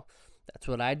 because, you know, that's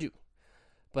what I do.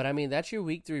 But, I mean, that's your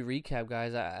Week 3 recap,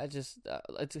 guys.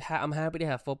 I'm happy to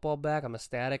have football back. I'm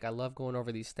ecstatic. I love going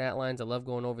over these stat lines. I love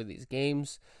going over these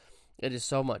games. It is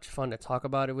so much fun to talk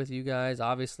about it with you guys.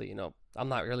 Obviously, you know, I'm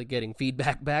not really getting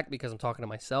feedback back because I'm talking to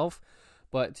myself.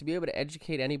 But to be able to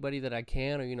educate anybody that I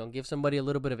can, or, you know, give somebody a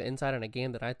little bit of insight on a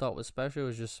game that I thought was special,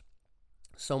 was just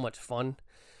so much fun.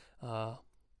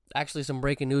 Actually, some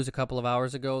breaking news a couple of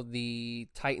hours ago. The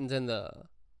Titans and the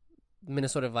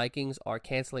Minnesota Vikings are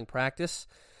canceling practice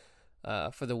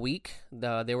for the week.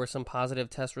 There were some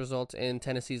positive test results in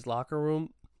Tennessee's locker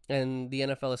room, and the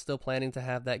NFL is still planning to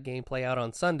have that game play out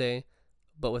on Sunday,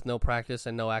 but with no practice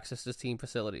and no access to team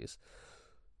facilities.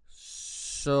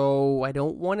 So I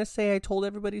don't want to say I told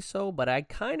everybody so, but I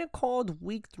kind of called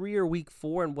Week 3 or Week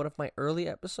 4 in one of my early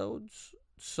episodes.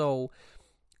 So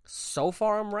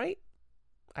far I'm right.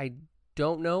 I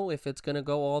don't know if it's going to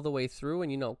go all the way through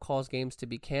and, you know, cause games to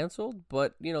be canceled.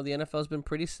 But, you know, the NFL's been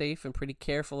pretty safe and pretty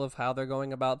careful of how they're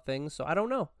going about things. So I don't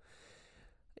know.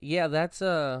 Yeah, that's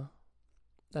going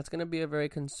to be a very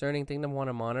concerning thing to want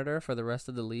to monitor for the rest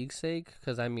of the league's sake.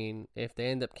 Because, I mean, if they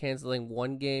end up canceling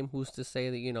one game, who's to say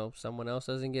that, you know, someone else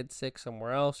doesn't get sick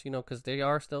somewhere else, you know, because they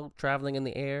are still traveling in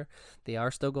the air. They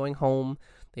are still going home.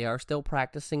 They are still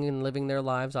practicing and living their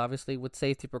lives, obviously, with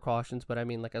safety precautions. But, I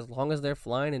mean, like, as long as they're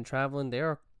flying and traveling, there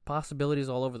are possibilities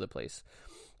all over the place.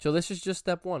 So this is just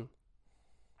step 1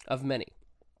 of many.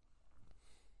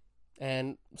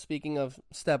 And speaking of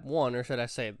step 1, or should I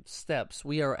say steps,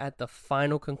 we are at the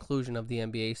final conclusion of the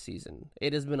NBA season.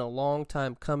 It has been a long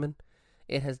time coming.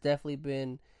 It has definitely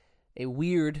been a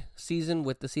weird season,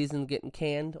 with the season getting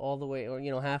canned all the way, or, you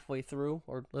know, halfway through,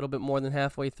 or a little bit more than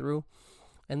halfway through.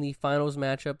 And the finals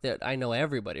matchup that I know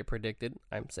everybody predicted,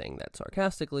 I'm saying that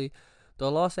sarcastically,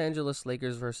 the Los Angeles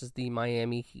Lakers versus the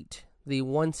Miami Heat. The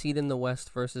 1 seed in the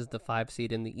West versus the 5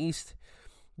 seed in the East.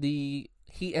 The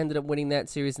Heat ended up winning that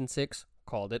series in 6.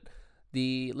 Called it.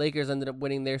 The Lakers ended up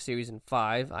winning their series in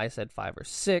 5. I said 5 or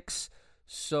 6.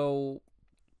 So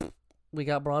we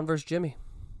got Bron versus Jimmy.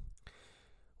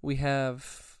 We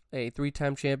have a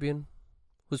 3-time champion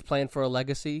who's playing for a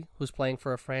legacy, who's playing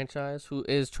for a franchise, who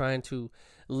is trying to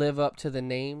live up to the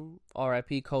name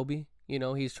R.I.P. Kobe. You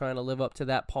know, he's trying to live up to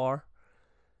that par.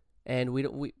 And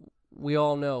we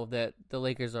all know that the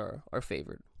Lakers are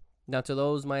favored. Now, to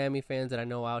those Miami fans that I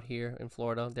know out here in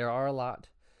Florida, there are a lot.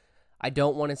 I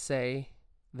don't want to say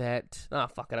that,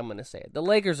 fuck it, I'm going to say it. The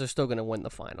Lakers are still going to win the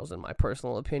finals, in my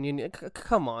personal opinion.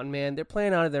 Come on, man. They're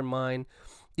playing out of their mind.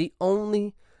 The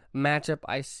only matchup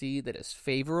I see that is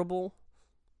favorable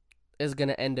is going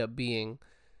to end up being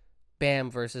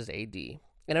Bam versus AD.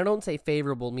 And I don't say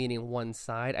favorable meaning one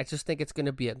side. I just think it's going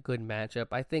to be a good matchup.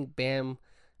 I think Bam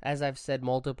as I've said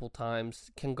multiple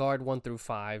times, can guard 1 through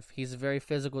 5. He's a very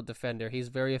physical defender. He's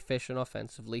very efficient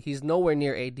offensively. He's nowhere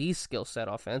near AD's skill set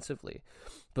offensively.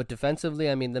 But defensively,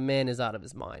 I mean, the man is out of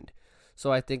his mind.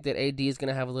 So I think that AD is going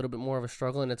to have a little bit more of a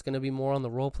struggle, and it's going to be more on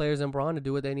the role players and Bron to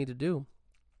do what they need to do.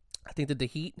 I think that the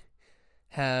Heat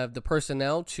have the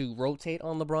personnel to rotate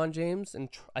on LeBron James and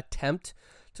attempt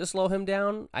to slow him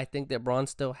down. I think that Bron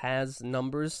still has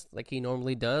numbers like he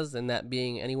normally does, and that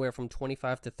being anywhere from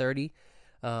 25 to 30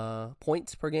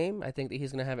 points per game. I think that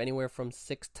he's going to have anywhere from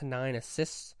 6 to 9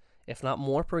 assists, if not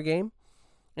more, per game.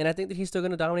 And I think that he's still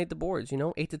going to dominate the boards,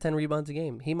 8 to 10 rebounds a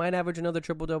game. He might average another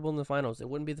triple-double in the finals. It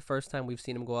wouldn't be the first time we've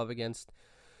seen him go up against,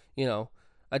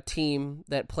 a team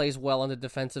that plays well on the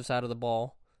defensive side of the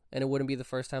ball. And it wouldn't be the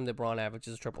first time that Bron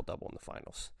averages a triple-double in the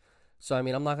finals. So, I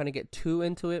mean, I'm not going to get too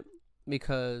into it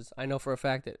because I know for a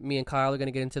fact that me and Kyle are going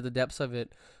to get into the depths of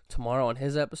it tomorrow on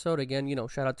his episode. Again,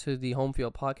 shout out to the Home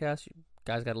Field Podcast. You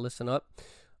guys got to listen up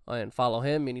and follow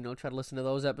him and, try to listen to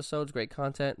those episodes. Great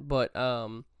content. But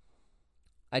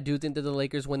I do think that the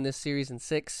Lakers win this series in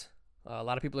 6. A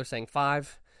lot of people are saying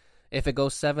 5. If it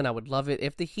goes 7, I would love it.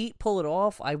 If the Heat pull it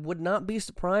off, I would not be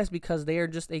surprised because they are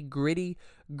just a gritty,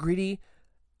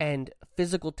 and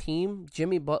physical team.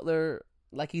 Jimmy Butler,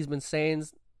 like he's been saying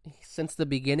since the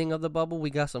beginning of the bubble, we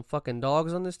got some fucking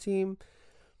dogs on this team.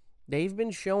 They've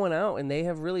been showing out, and they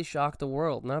have really shocked the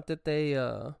world. Not that they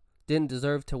didn't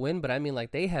deserve to win, but I mean,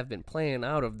 like, they have been playing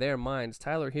out of their minds.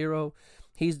 Tyler Hero,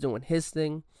 he's doing his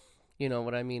thing. You know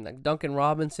what I mean? Like Duncan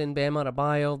Robinson, Bam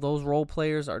Adebayo, those role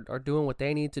players are doing what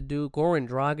they need to do. Goran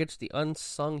Dragic, the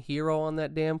unsung hero on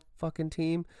that damn fucking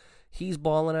team, he's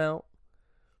balling out.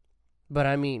 But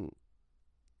I mean,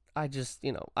 I just,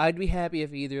 I'd be happy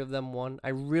if either of them won. I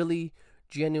really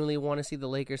genuinely want to see the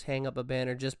Lakers hang up a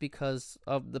banner just because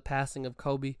of the passing of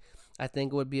Kobe. I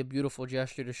think it would be a beautiful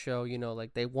gesture to show,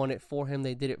 like they won it for him.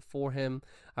 They did it for him.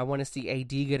 I want to see AD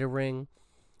get a ring.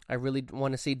 I really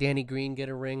want to see Danny Green get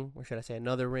a ring, or should I say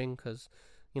another ring, because,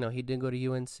 he did go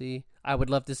to UNC. I would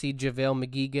love to see JaVale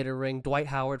McGee get a ring. Dwight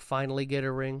Howard finally get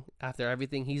a ring after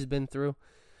everything he's been through.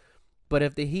 But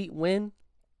if the Heat win,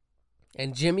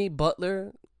 and Jimmy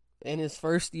Butler, in his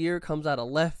first year, comes out of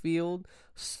left field,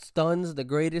 stuns the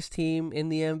greatest team in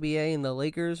the NBA, and the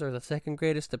Lakers are the second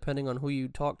greatest, depending on who you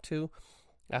talk to.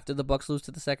 After the Bucks lose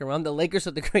to the second round, the Lakers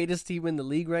are the greatest team in the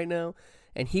league right now,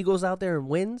 and he goes out there and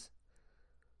wins.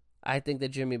 I think that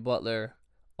Jimmy Butler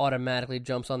automatically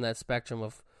jumps on that spectrum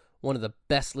of one of the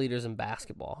best leaders in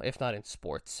basketball, if not in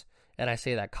sports, and I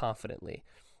say that confidently.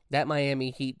 That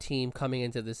Miami Heat team coming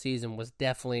into the season was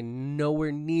definitely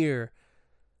nowhere near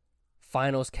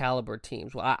finals caliber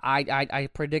teams. Well, I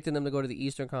predicted them to go to the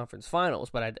Eastern Conference Finals,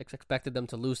 but I expected them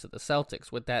to lose to the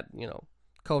Celtics with that,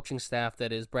 coaching staff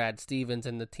that is Brad Stevens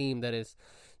and the team that is,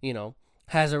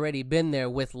 has already been there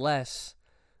with less,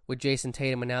 with Jason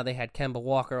Tatum, and now they had Kemba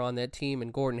Walker on that team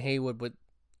and Gordon Hayward with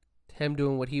him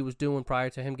doing what he was doing prior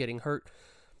to him getting hurt.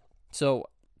 So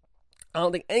I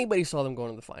don't think anybody saw them going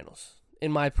to the finals, in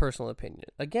my personal opinion.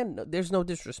 Again, there's no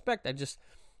disrespect.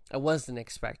 I wasn't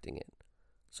expecting it.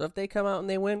 So if they come out and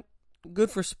they win, good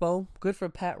for Spo, good for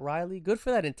Pat Riley, good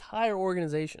for that entire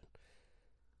organization.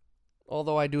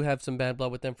 Although I do have some bad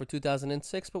blood with them for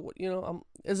 2006, but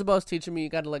Isabel's teaching me you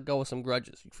got to let go of some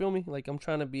grudges. You feel me? Like I'm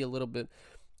trying to be a little bit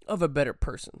of a better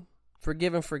person.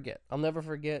 Forgive and forget. I'll never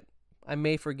forget. I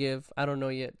may forgive. I don't know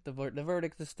yet. The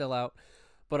verdict is still out.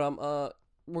 But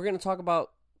we're going to talk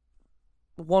about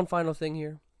one final thing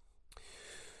here.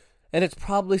 And it's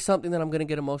probably something that I'm going to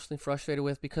get emotionally frustrated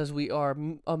with because we are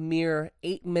a mere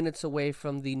 8 minutes away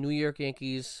from the New York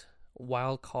Yankees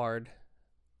wild card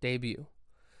debut.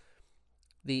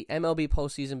 The MLB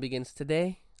postseason begins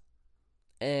today,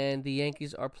 and the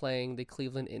Yankees are playing the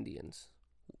Cleveland Indians.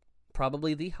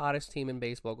 Probably the hottest team in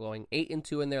baseball, going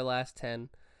 8-2 in their last 10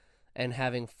 and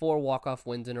having 4 walk-off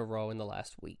wins in a row in the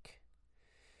last week.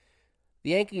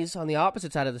 The Yankees, on the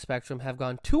opposite side of the spectrum, have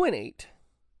gone 2-8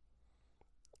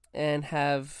 and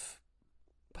have,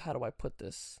 how do I put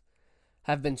this,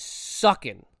 have been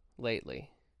sucking lately.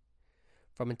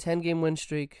 From a 10-game win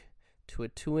streak to a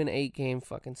 2-8 game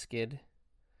fucking skid.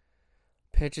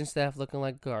 Pitching staff looking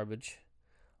like garbage.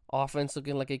 Offense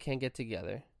looking like it can't get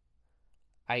together.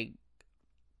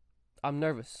 I'm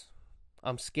nervous.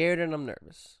 I'm scared and I'm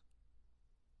nervous.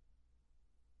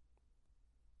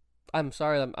 I'm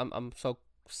sorry I'm so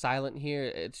silent here.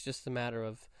 It's just a matter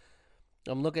of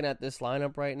I'm looking at this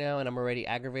lineup right now and I'm already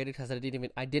aggravated because I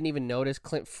didn't even notice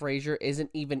Clint Frazier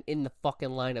isn't even in the fucking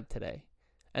lineup today.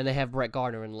 And they have Brett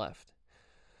Gardner in left.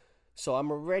 So I'm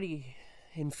already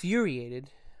infuriated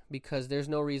because there's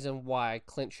no reason why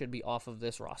Clint should be off of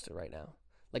this roster right now.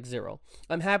 Like 0.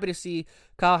 I'm happy to see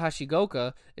Kyle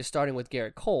Hashigoka is starting with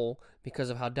Garrett Cole because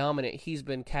of how dominant he's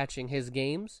been catching his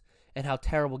games and how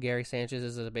terrible Gary Sanchez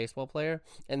is as a baseball player.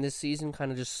 And this season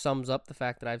kind of just sums up the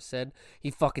fact that I've said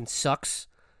he fucking sucks.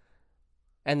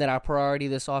 And that our priority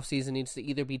this offseason needs to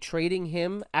either be trading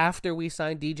him after we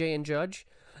sign DJ and Judge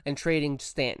and trading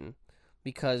Stanton.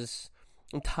 Because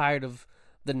I'm tired of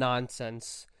the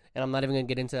nonsense. And I'm not even going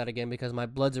to get into that again because my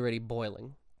blood's already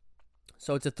boiling.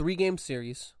 So it's a 3-game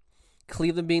series.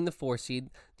 Cleveland being the 4 seed.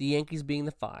 The Yankees being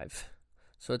the 5.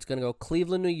 So it's going to go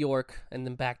Cleveland, New York, and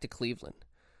then back to Cleveland.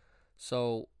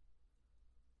 So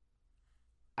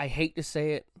I hate to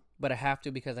say it, but I have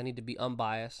to because I need to be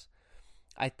unbiased.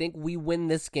 I think we win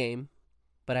this game,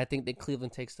 but I think that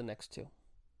Cleveland takes the next 2.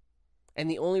 And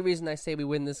the only reason I say we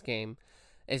win this game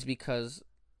is because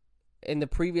in the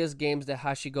previous games that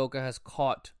Hashigoka has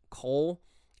caught Cole,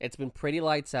 it's been pretty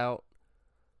lights out.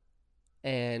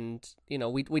 And, you know,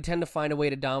 we tend to find a way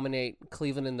to dominate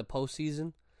Cleveland in the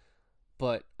postseason.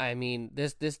 But, I mean,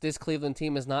 this Cleveland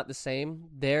team is not the same.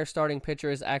 Their starting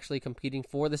pitcher is actually competing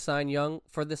for the Cy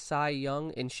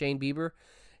Young in Shane Bieber.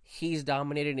 He's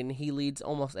dominated and he leads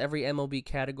almost every MLB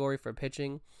category for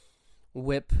pitching.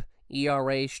 WHIP,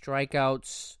 ERA,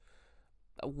 strikeouts,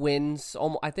 wins.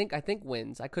 I think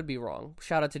wins. I could be wrong.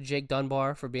 Shout out to Jake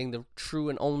Dunbar for being the true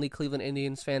and only Cleveland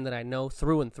Indians fan that I know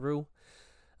through and through.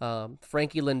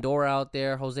 Frankie Lindor out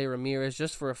there, Jose Ramirez,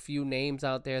 just for a few names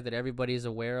out there that everybody's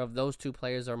aware of. Those 2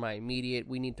 players are my immediate,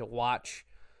 we need to watch.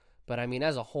 But, I mean,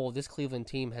 as a whole, this Cleveland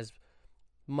team has,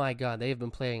 my God, they have been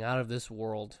playing out of this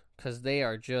world because they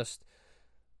are just,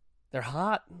 they're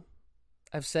hot.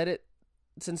 I've said it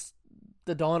since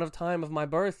the dawn of time of my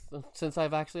birth, since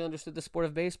I've actually understood the sport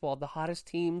of baseball. The hottest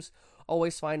teams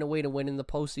always find a way to win in the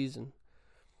postseason.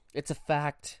 It's a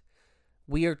fact.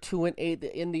 We are 2-8.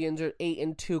 The Indians are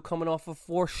 8-2, coming off of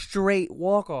 4 straight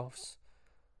walk-offs.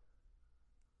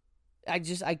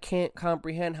 I can't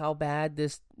comprehend how bad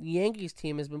this Yankees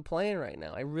team has been playing right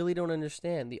now. I really don't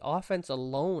understand. The offense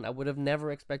alone, I would have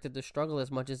never expected to struggle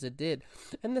as much as it did.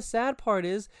 And the sad part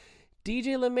is,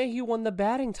 DJ LeMahieu won the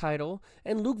batting title,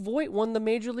 and Luke Voit won the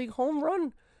Major League Home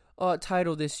Run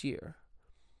title this year.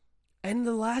 And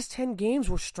the last 10 games,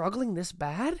 we're struggling this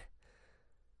bad?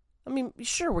 I mean,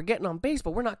 sure, we're getting on base,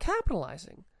 but we're not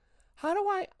capitalizing. How do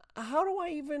I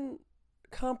even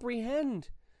comprehend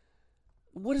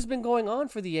what has been going on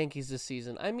for the Yankees this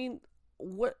season? I mean,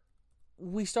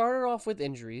 we started off with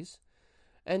injuries,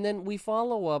 and then we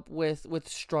follow up with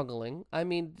struggling. I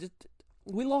mean,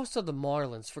 we lost to the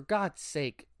Marlins, for God's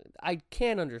sake. I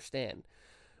can't understand.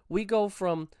 We go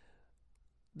from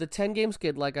the 10-game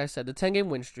skid, like I said, the 10-game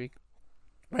win streak,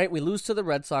 right? We lose to the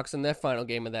Red Sox in their final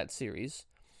game of that series.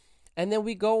 And then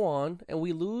we go on and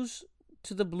we lose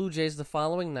to the Blue Jays the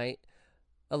following night,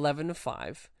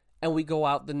 11-5. And we go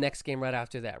out the next game right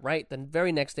after that, right? The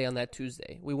very next day on that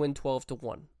Tuesday, we win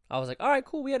 12-1. I was like, all right,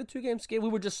 cool. We had a 2-game skid. We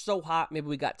were just so hot. Maybe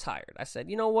we got tired. I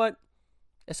said, you know what?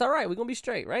 It's all right. We're going to be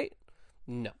straight, right?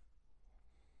 No.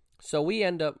 So we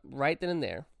end up right then and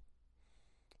there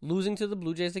losing to the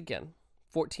Blue Jays again,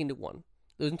 14-1.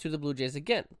 Losing to the Blue Jays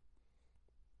again,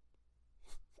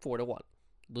 4-1.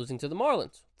 Losing to the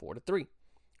Marlins, 4-3.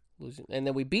 And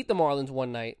then we beat the Marlins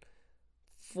one night,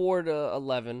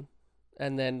 4-11.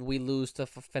 And then we lose to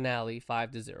finale,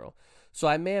 5-0. So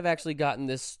I may have actually gotten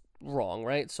this wrong,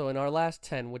 right? So in our last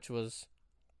 10, which was,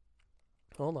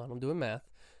 hold on, I'm doing math.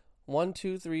 1,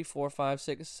 2, 3, 4, 5,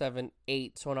 6, 7,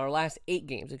 8. So in our last 8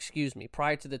 games,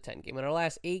 prior to the 10 game, in our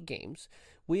last 8 games,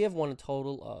 we have won a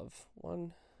total of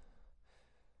 1,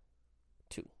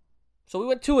 2. So we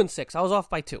went 2-6. I was off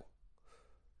by 2.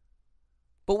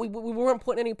 But we weren't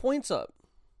putting any points up.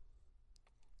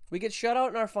 We get shut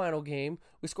out in our final game.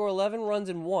 We score 11 runs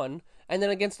in 1. And then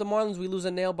against the Marlins, we lose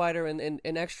a nail-biter in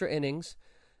extra innings.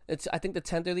 It's, I think, the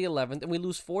 10th or the 11th. And we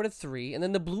lose 4-3. And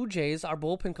then the Blue Jays, our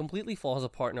bullpen completely falls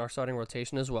apart in our starting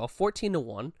rotation as well.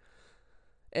 14-1.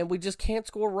 And we just can't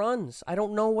score runs. I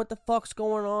don't know what the fuck's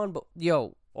going on. But,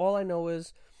 all I know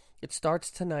is it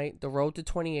starts tonight. The road to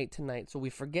 28 tonight. So we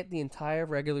forget the entire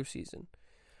regular season.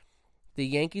 The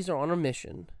Yankees are on a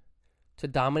mission to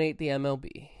dominate the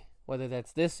MLB, whether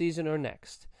that's this season or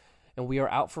next. And we are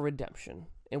out for redemption.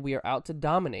 And we are out to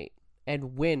dominate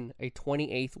and win a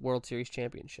 28th World Series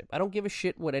championship. I don't give a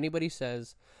shit what anybody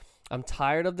says. I'm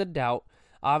tired of the doubt.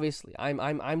 Obviously,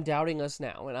 I'm doubting us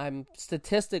now. And I'm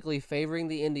statistically favoring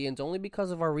the Indians only because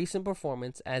of our recent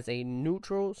performance as a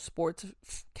neutral sports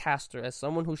caster, as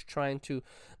someone who's trying to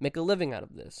make a living out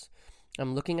of this.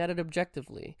 I'm looking at it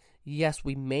objectively. Yes,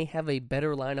 we may have a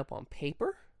better lineup on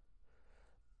paper,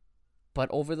 but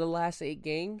over the last 8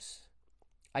 games,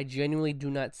 I genuinely do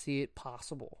not see it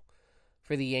possible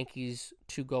for the Yankees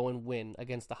to go and win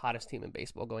against the hottest team in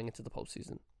baseball going into the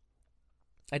postseason.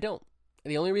 I don't.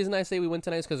 The only reason I say we win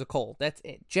tonight is because of Cole. That's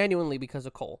it. Genuinely because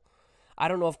of Cole. I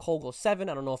don't know if Cole goes 7.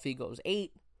 I don't know if he goes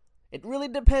 8. It really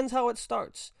depends how it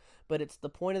starts. But it's the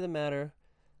point of the matter.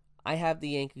 I have the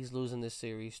Yankees losing this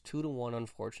series 2-1,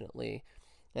 unfortunately.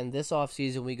 And this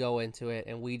offseason we go into it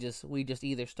and we just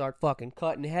either start fucking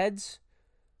cutting heads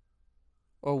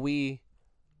or we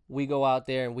go out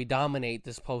there and we dominate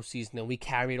this postseason and we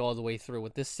carry it all the way through.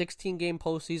 With this 16-game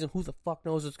postseason, who the fuck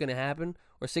knows what's going to happen?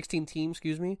 Or 16 teams,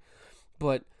 excuse me.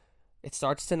 But it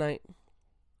starts tonight.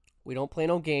 We don't play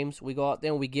no games. We go out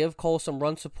there and we give Cole some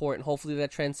run support, and hopefully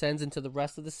that transcends into the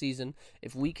rest of the season.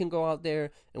 If we can go out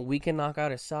there and we can knock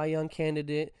out a Cy Young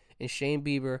candidate and Shane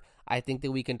Bieber, I think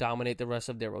that we can dominate the rest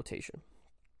of their rotation.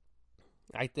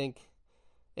 I think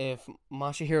if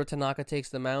Masahiro Tanaka takes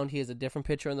the mound, he is a different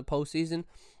pitcher in the postseason.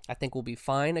 I think we'll be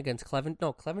fine against Clevenger.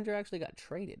 No, Clevenger actually got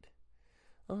traded.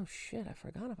 Oh, shit, I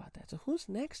forgot about that. So who's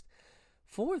next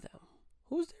for them?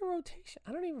 Who's their rotation?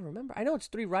 I don't even remember. I know it's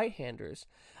 3 right-handers.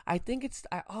 I think it's...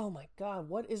 oh, my God.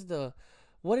 What is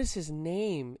his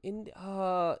name?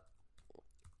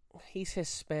 He's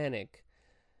Hispanic.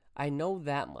 I know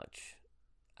that much.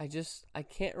 I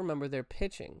can't remember their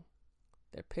pitching.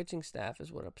 Their pitching staff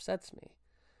is what upsets me.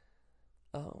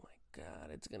 Oh, my God.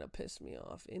 It's going to piss me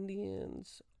off.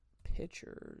 Indians,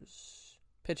 pitchers.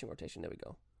 Pitching rotation. There we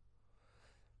go.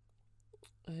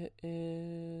 It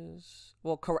is...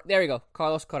 Well, there you go.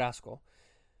 Carlos Carrasco.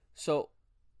 So,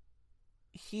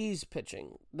 he's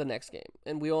pitching the next game.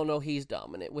 And we all know he's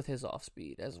dominant with his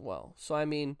off-speed as well. So, I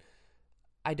mean,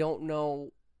 I don't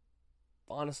know,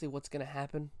 honestly, what's going to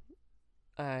happen.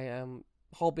 I am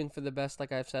hoping for the best,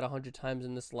 like I've said 100 times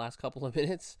in this last couple of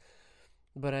minutes.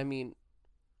 But, I mean,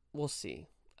 we'll see.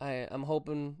 I'm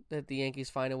hoping that the Yankees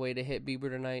find a way to hit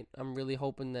Bieber tonight. I'm really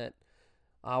hoping that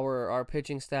our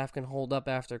pitching staff can hold up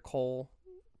after Cole,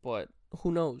 but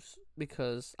who knows?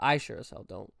 Because I sure as hell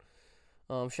don't.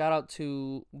 Shout out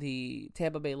to the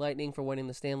Tampa Bay Lightning for winning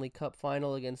the Stanley Cup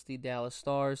final against the Dallas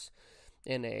Stars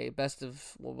in a best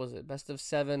of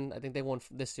 7. I think they won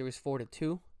this series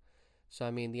 4-2. So,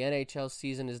 I mean, the NHL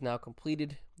season is now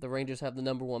completed. The Rangers have the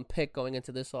number 1 pick going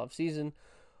into this offseason.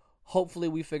 Hopefully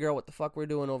we figure out what the fuck we're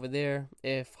doing over there.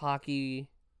 If hockey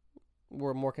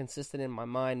were more consistent in my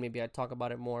mind, maybe I'd talk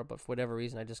about it more, but for whatever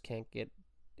reason, I just can't get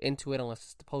into it unless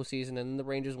it's the postseason. And the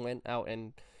Rangers went out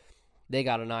and they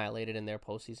got annihilated in their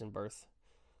postseason berth.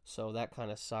 So that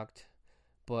kind of sucked.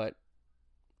 But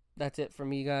that's it for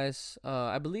me, guys.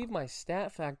 I believe my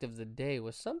stat fact of the day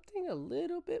was something a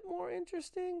little bit more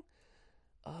interesting.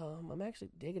 I'm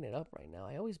actually digging it up right now.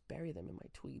 I always bury them in my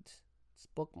tweets. It's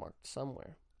bookmarked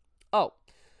somewhere. Oh,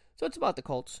 so it's about the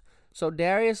Colts. So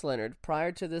Darius Leonard,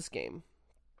 prior to this game,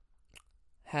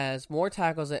 has more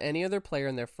tackles than any other player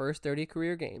in their first 30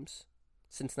 career games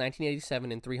since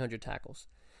 1987 and 300 tackles.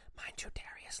 Mind you,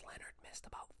 Darius Leonard missed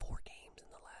about 4 games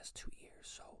in the last 2 years,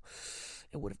 so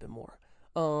it would have been more.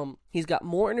 He's got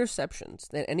more interceptions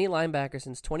than any linebacker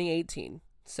since 2018,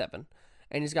 7.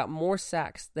 And he's got more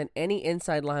sacks than any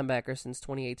inside linebacker since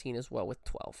 2018 as well, with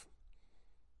 12.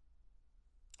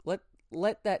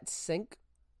 Let that sink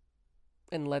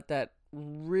and let that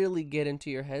really get into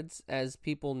your heads as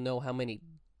people know how many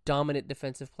dominant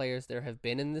defensive players there have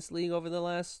been in this league over the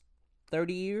last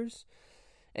 30 years.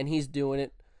 And he's doing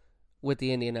it with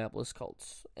the Indianapolis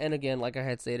Colts. And again, like I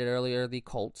had stated earlier, the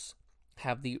Colts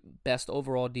have the best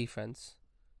overall defense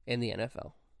in the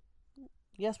NFL.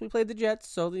 Yes, we played the Jets,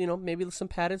 so, maybe some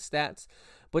padded stats.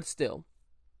 But still,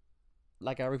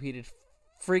 like I repeated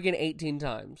friggin' 18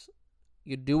 times,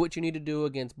 you do what you need to do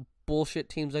against bullshit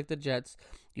teams like the Jets.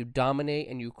 You dominate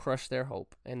and you crush their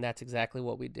hope. And that's exactly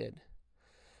what we did.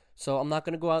 So I'm not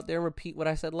going to go out there and repeat what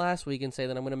I said last week and say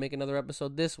that I'm going to make another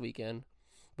episode this weekend.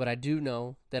 But I do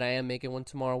know that I am making one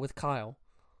tomorrow with Kyle.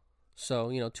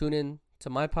 So, tune in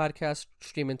to my podcast,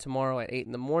 streaming tomorrow at 8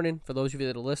 in the morning. For those of you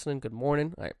that are listening, good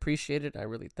morning. I appreciate it. I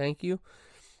really thank you.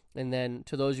 And then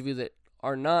to those of you that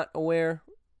are not aware,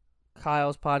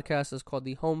 Kyle's podcast is called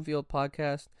the Home Field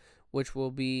Podcast, which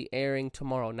will be airing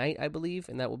tomorrow night, I believe,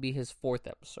 and that will be his 4th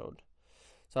episode.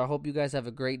 So I hope you guys have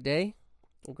a great day,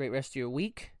 a great rest of your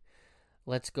week.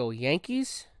 Let's go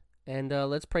Yankees, and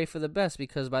let's pray for the best,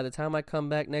 because by the time I come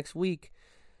back next week,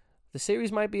 the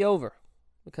series might be over.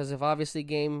 Because if obviously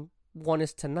Game 1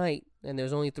 is tonight, and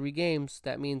there's only 3 games,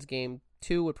 that means Game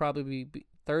 2 would probably be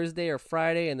Thursday or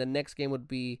Friday, and the next game would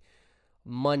be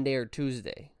Monday or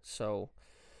Tuesday. So,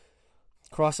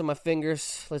 crossing my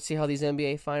fingers. Let's see how these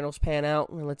NBA finals pan out,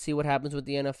 and let's see what happens with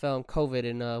the NFL and COVID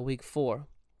in Week 4.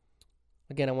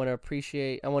 Again, I want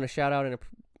to shout out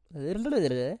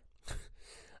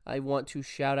I want to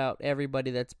shout out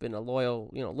everybody that's been a loyal,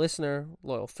 listener,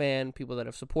 loyal fan, people that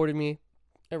have supported me.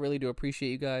 I really do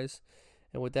appreciate you guys.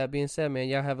 And with that being said, man,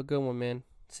 y'all have a good one, man.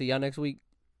 See y'all next week.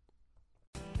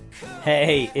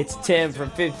 Hey, it's Tim from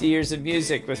 50 Years of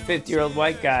Music with 50-Year-Old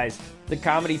White Guys, the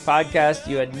comedy podcast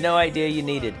you had no idea you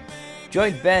needed.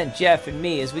 Join Ben, Jeff, and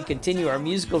me as we continue our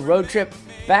musical road trip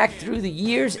back through the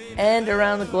years and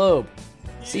around the globe.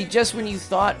 See, just when you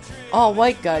thought all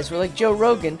white guys were like Joe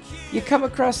Rogan, you come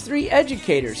across three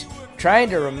educators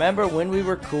trying to remember when we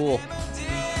were cool.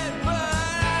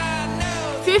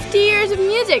 50 Years of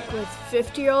Music with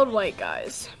 50-Year-Old White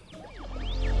Guys.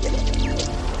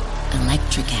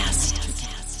 Electricast.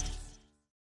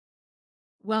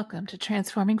 Welcome to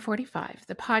Transforming 45,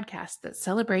 the podcast that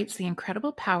celebrates the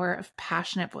incredible power of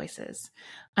passionate voices.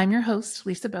 I'm your host,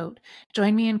 Lisa Boat.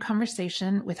 Join me in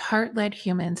conversation with heart-led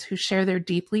humans who share their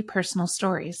deeply personal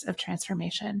stories of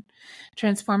transformation.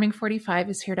 Transforming 45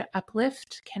 is here to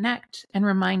uplift, connect, and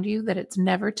remind you that it's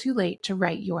never too late to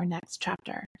write your next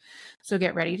chapter. So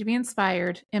get ready to be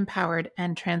inspired, empowered,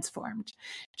 and transformed.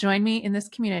 Join me in this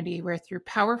community where through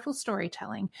powerful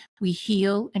storytelling, we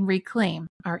heal and reclaim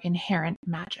our inherent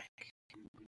magic.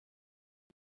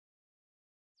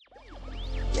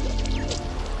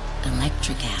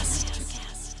 Electricast.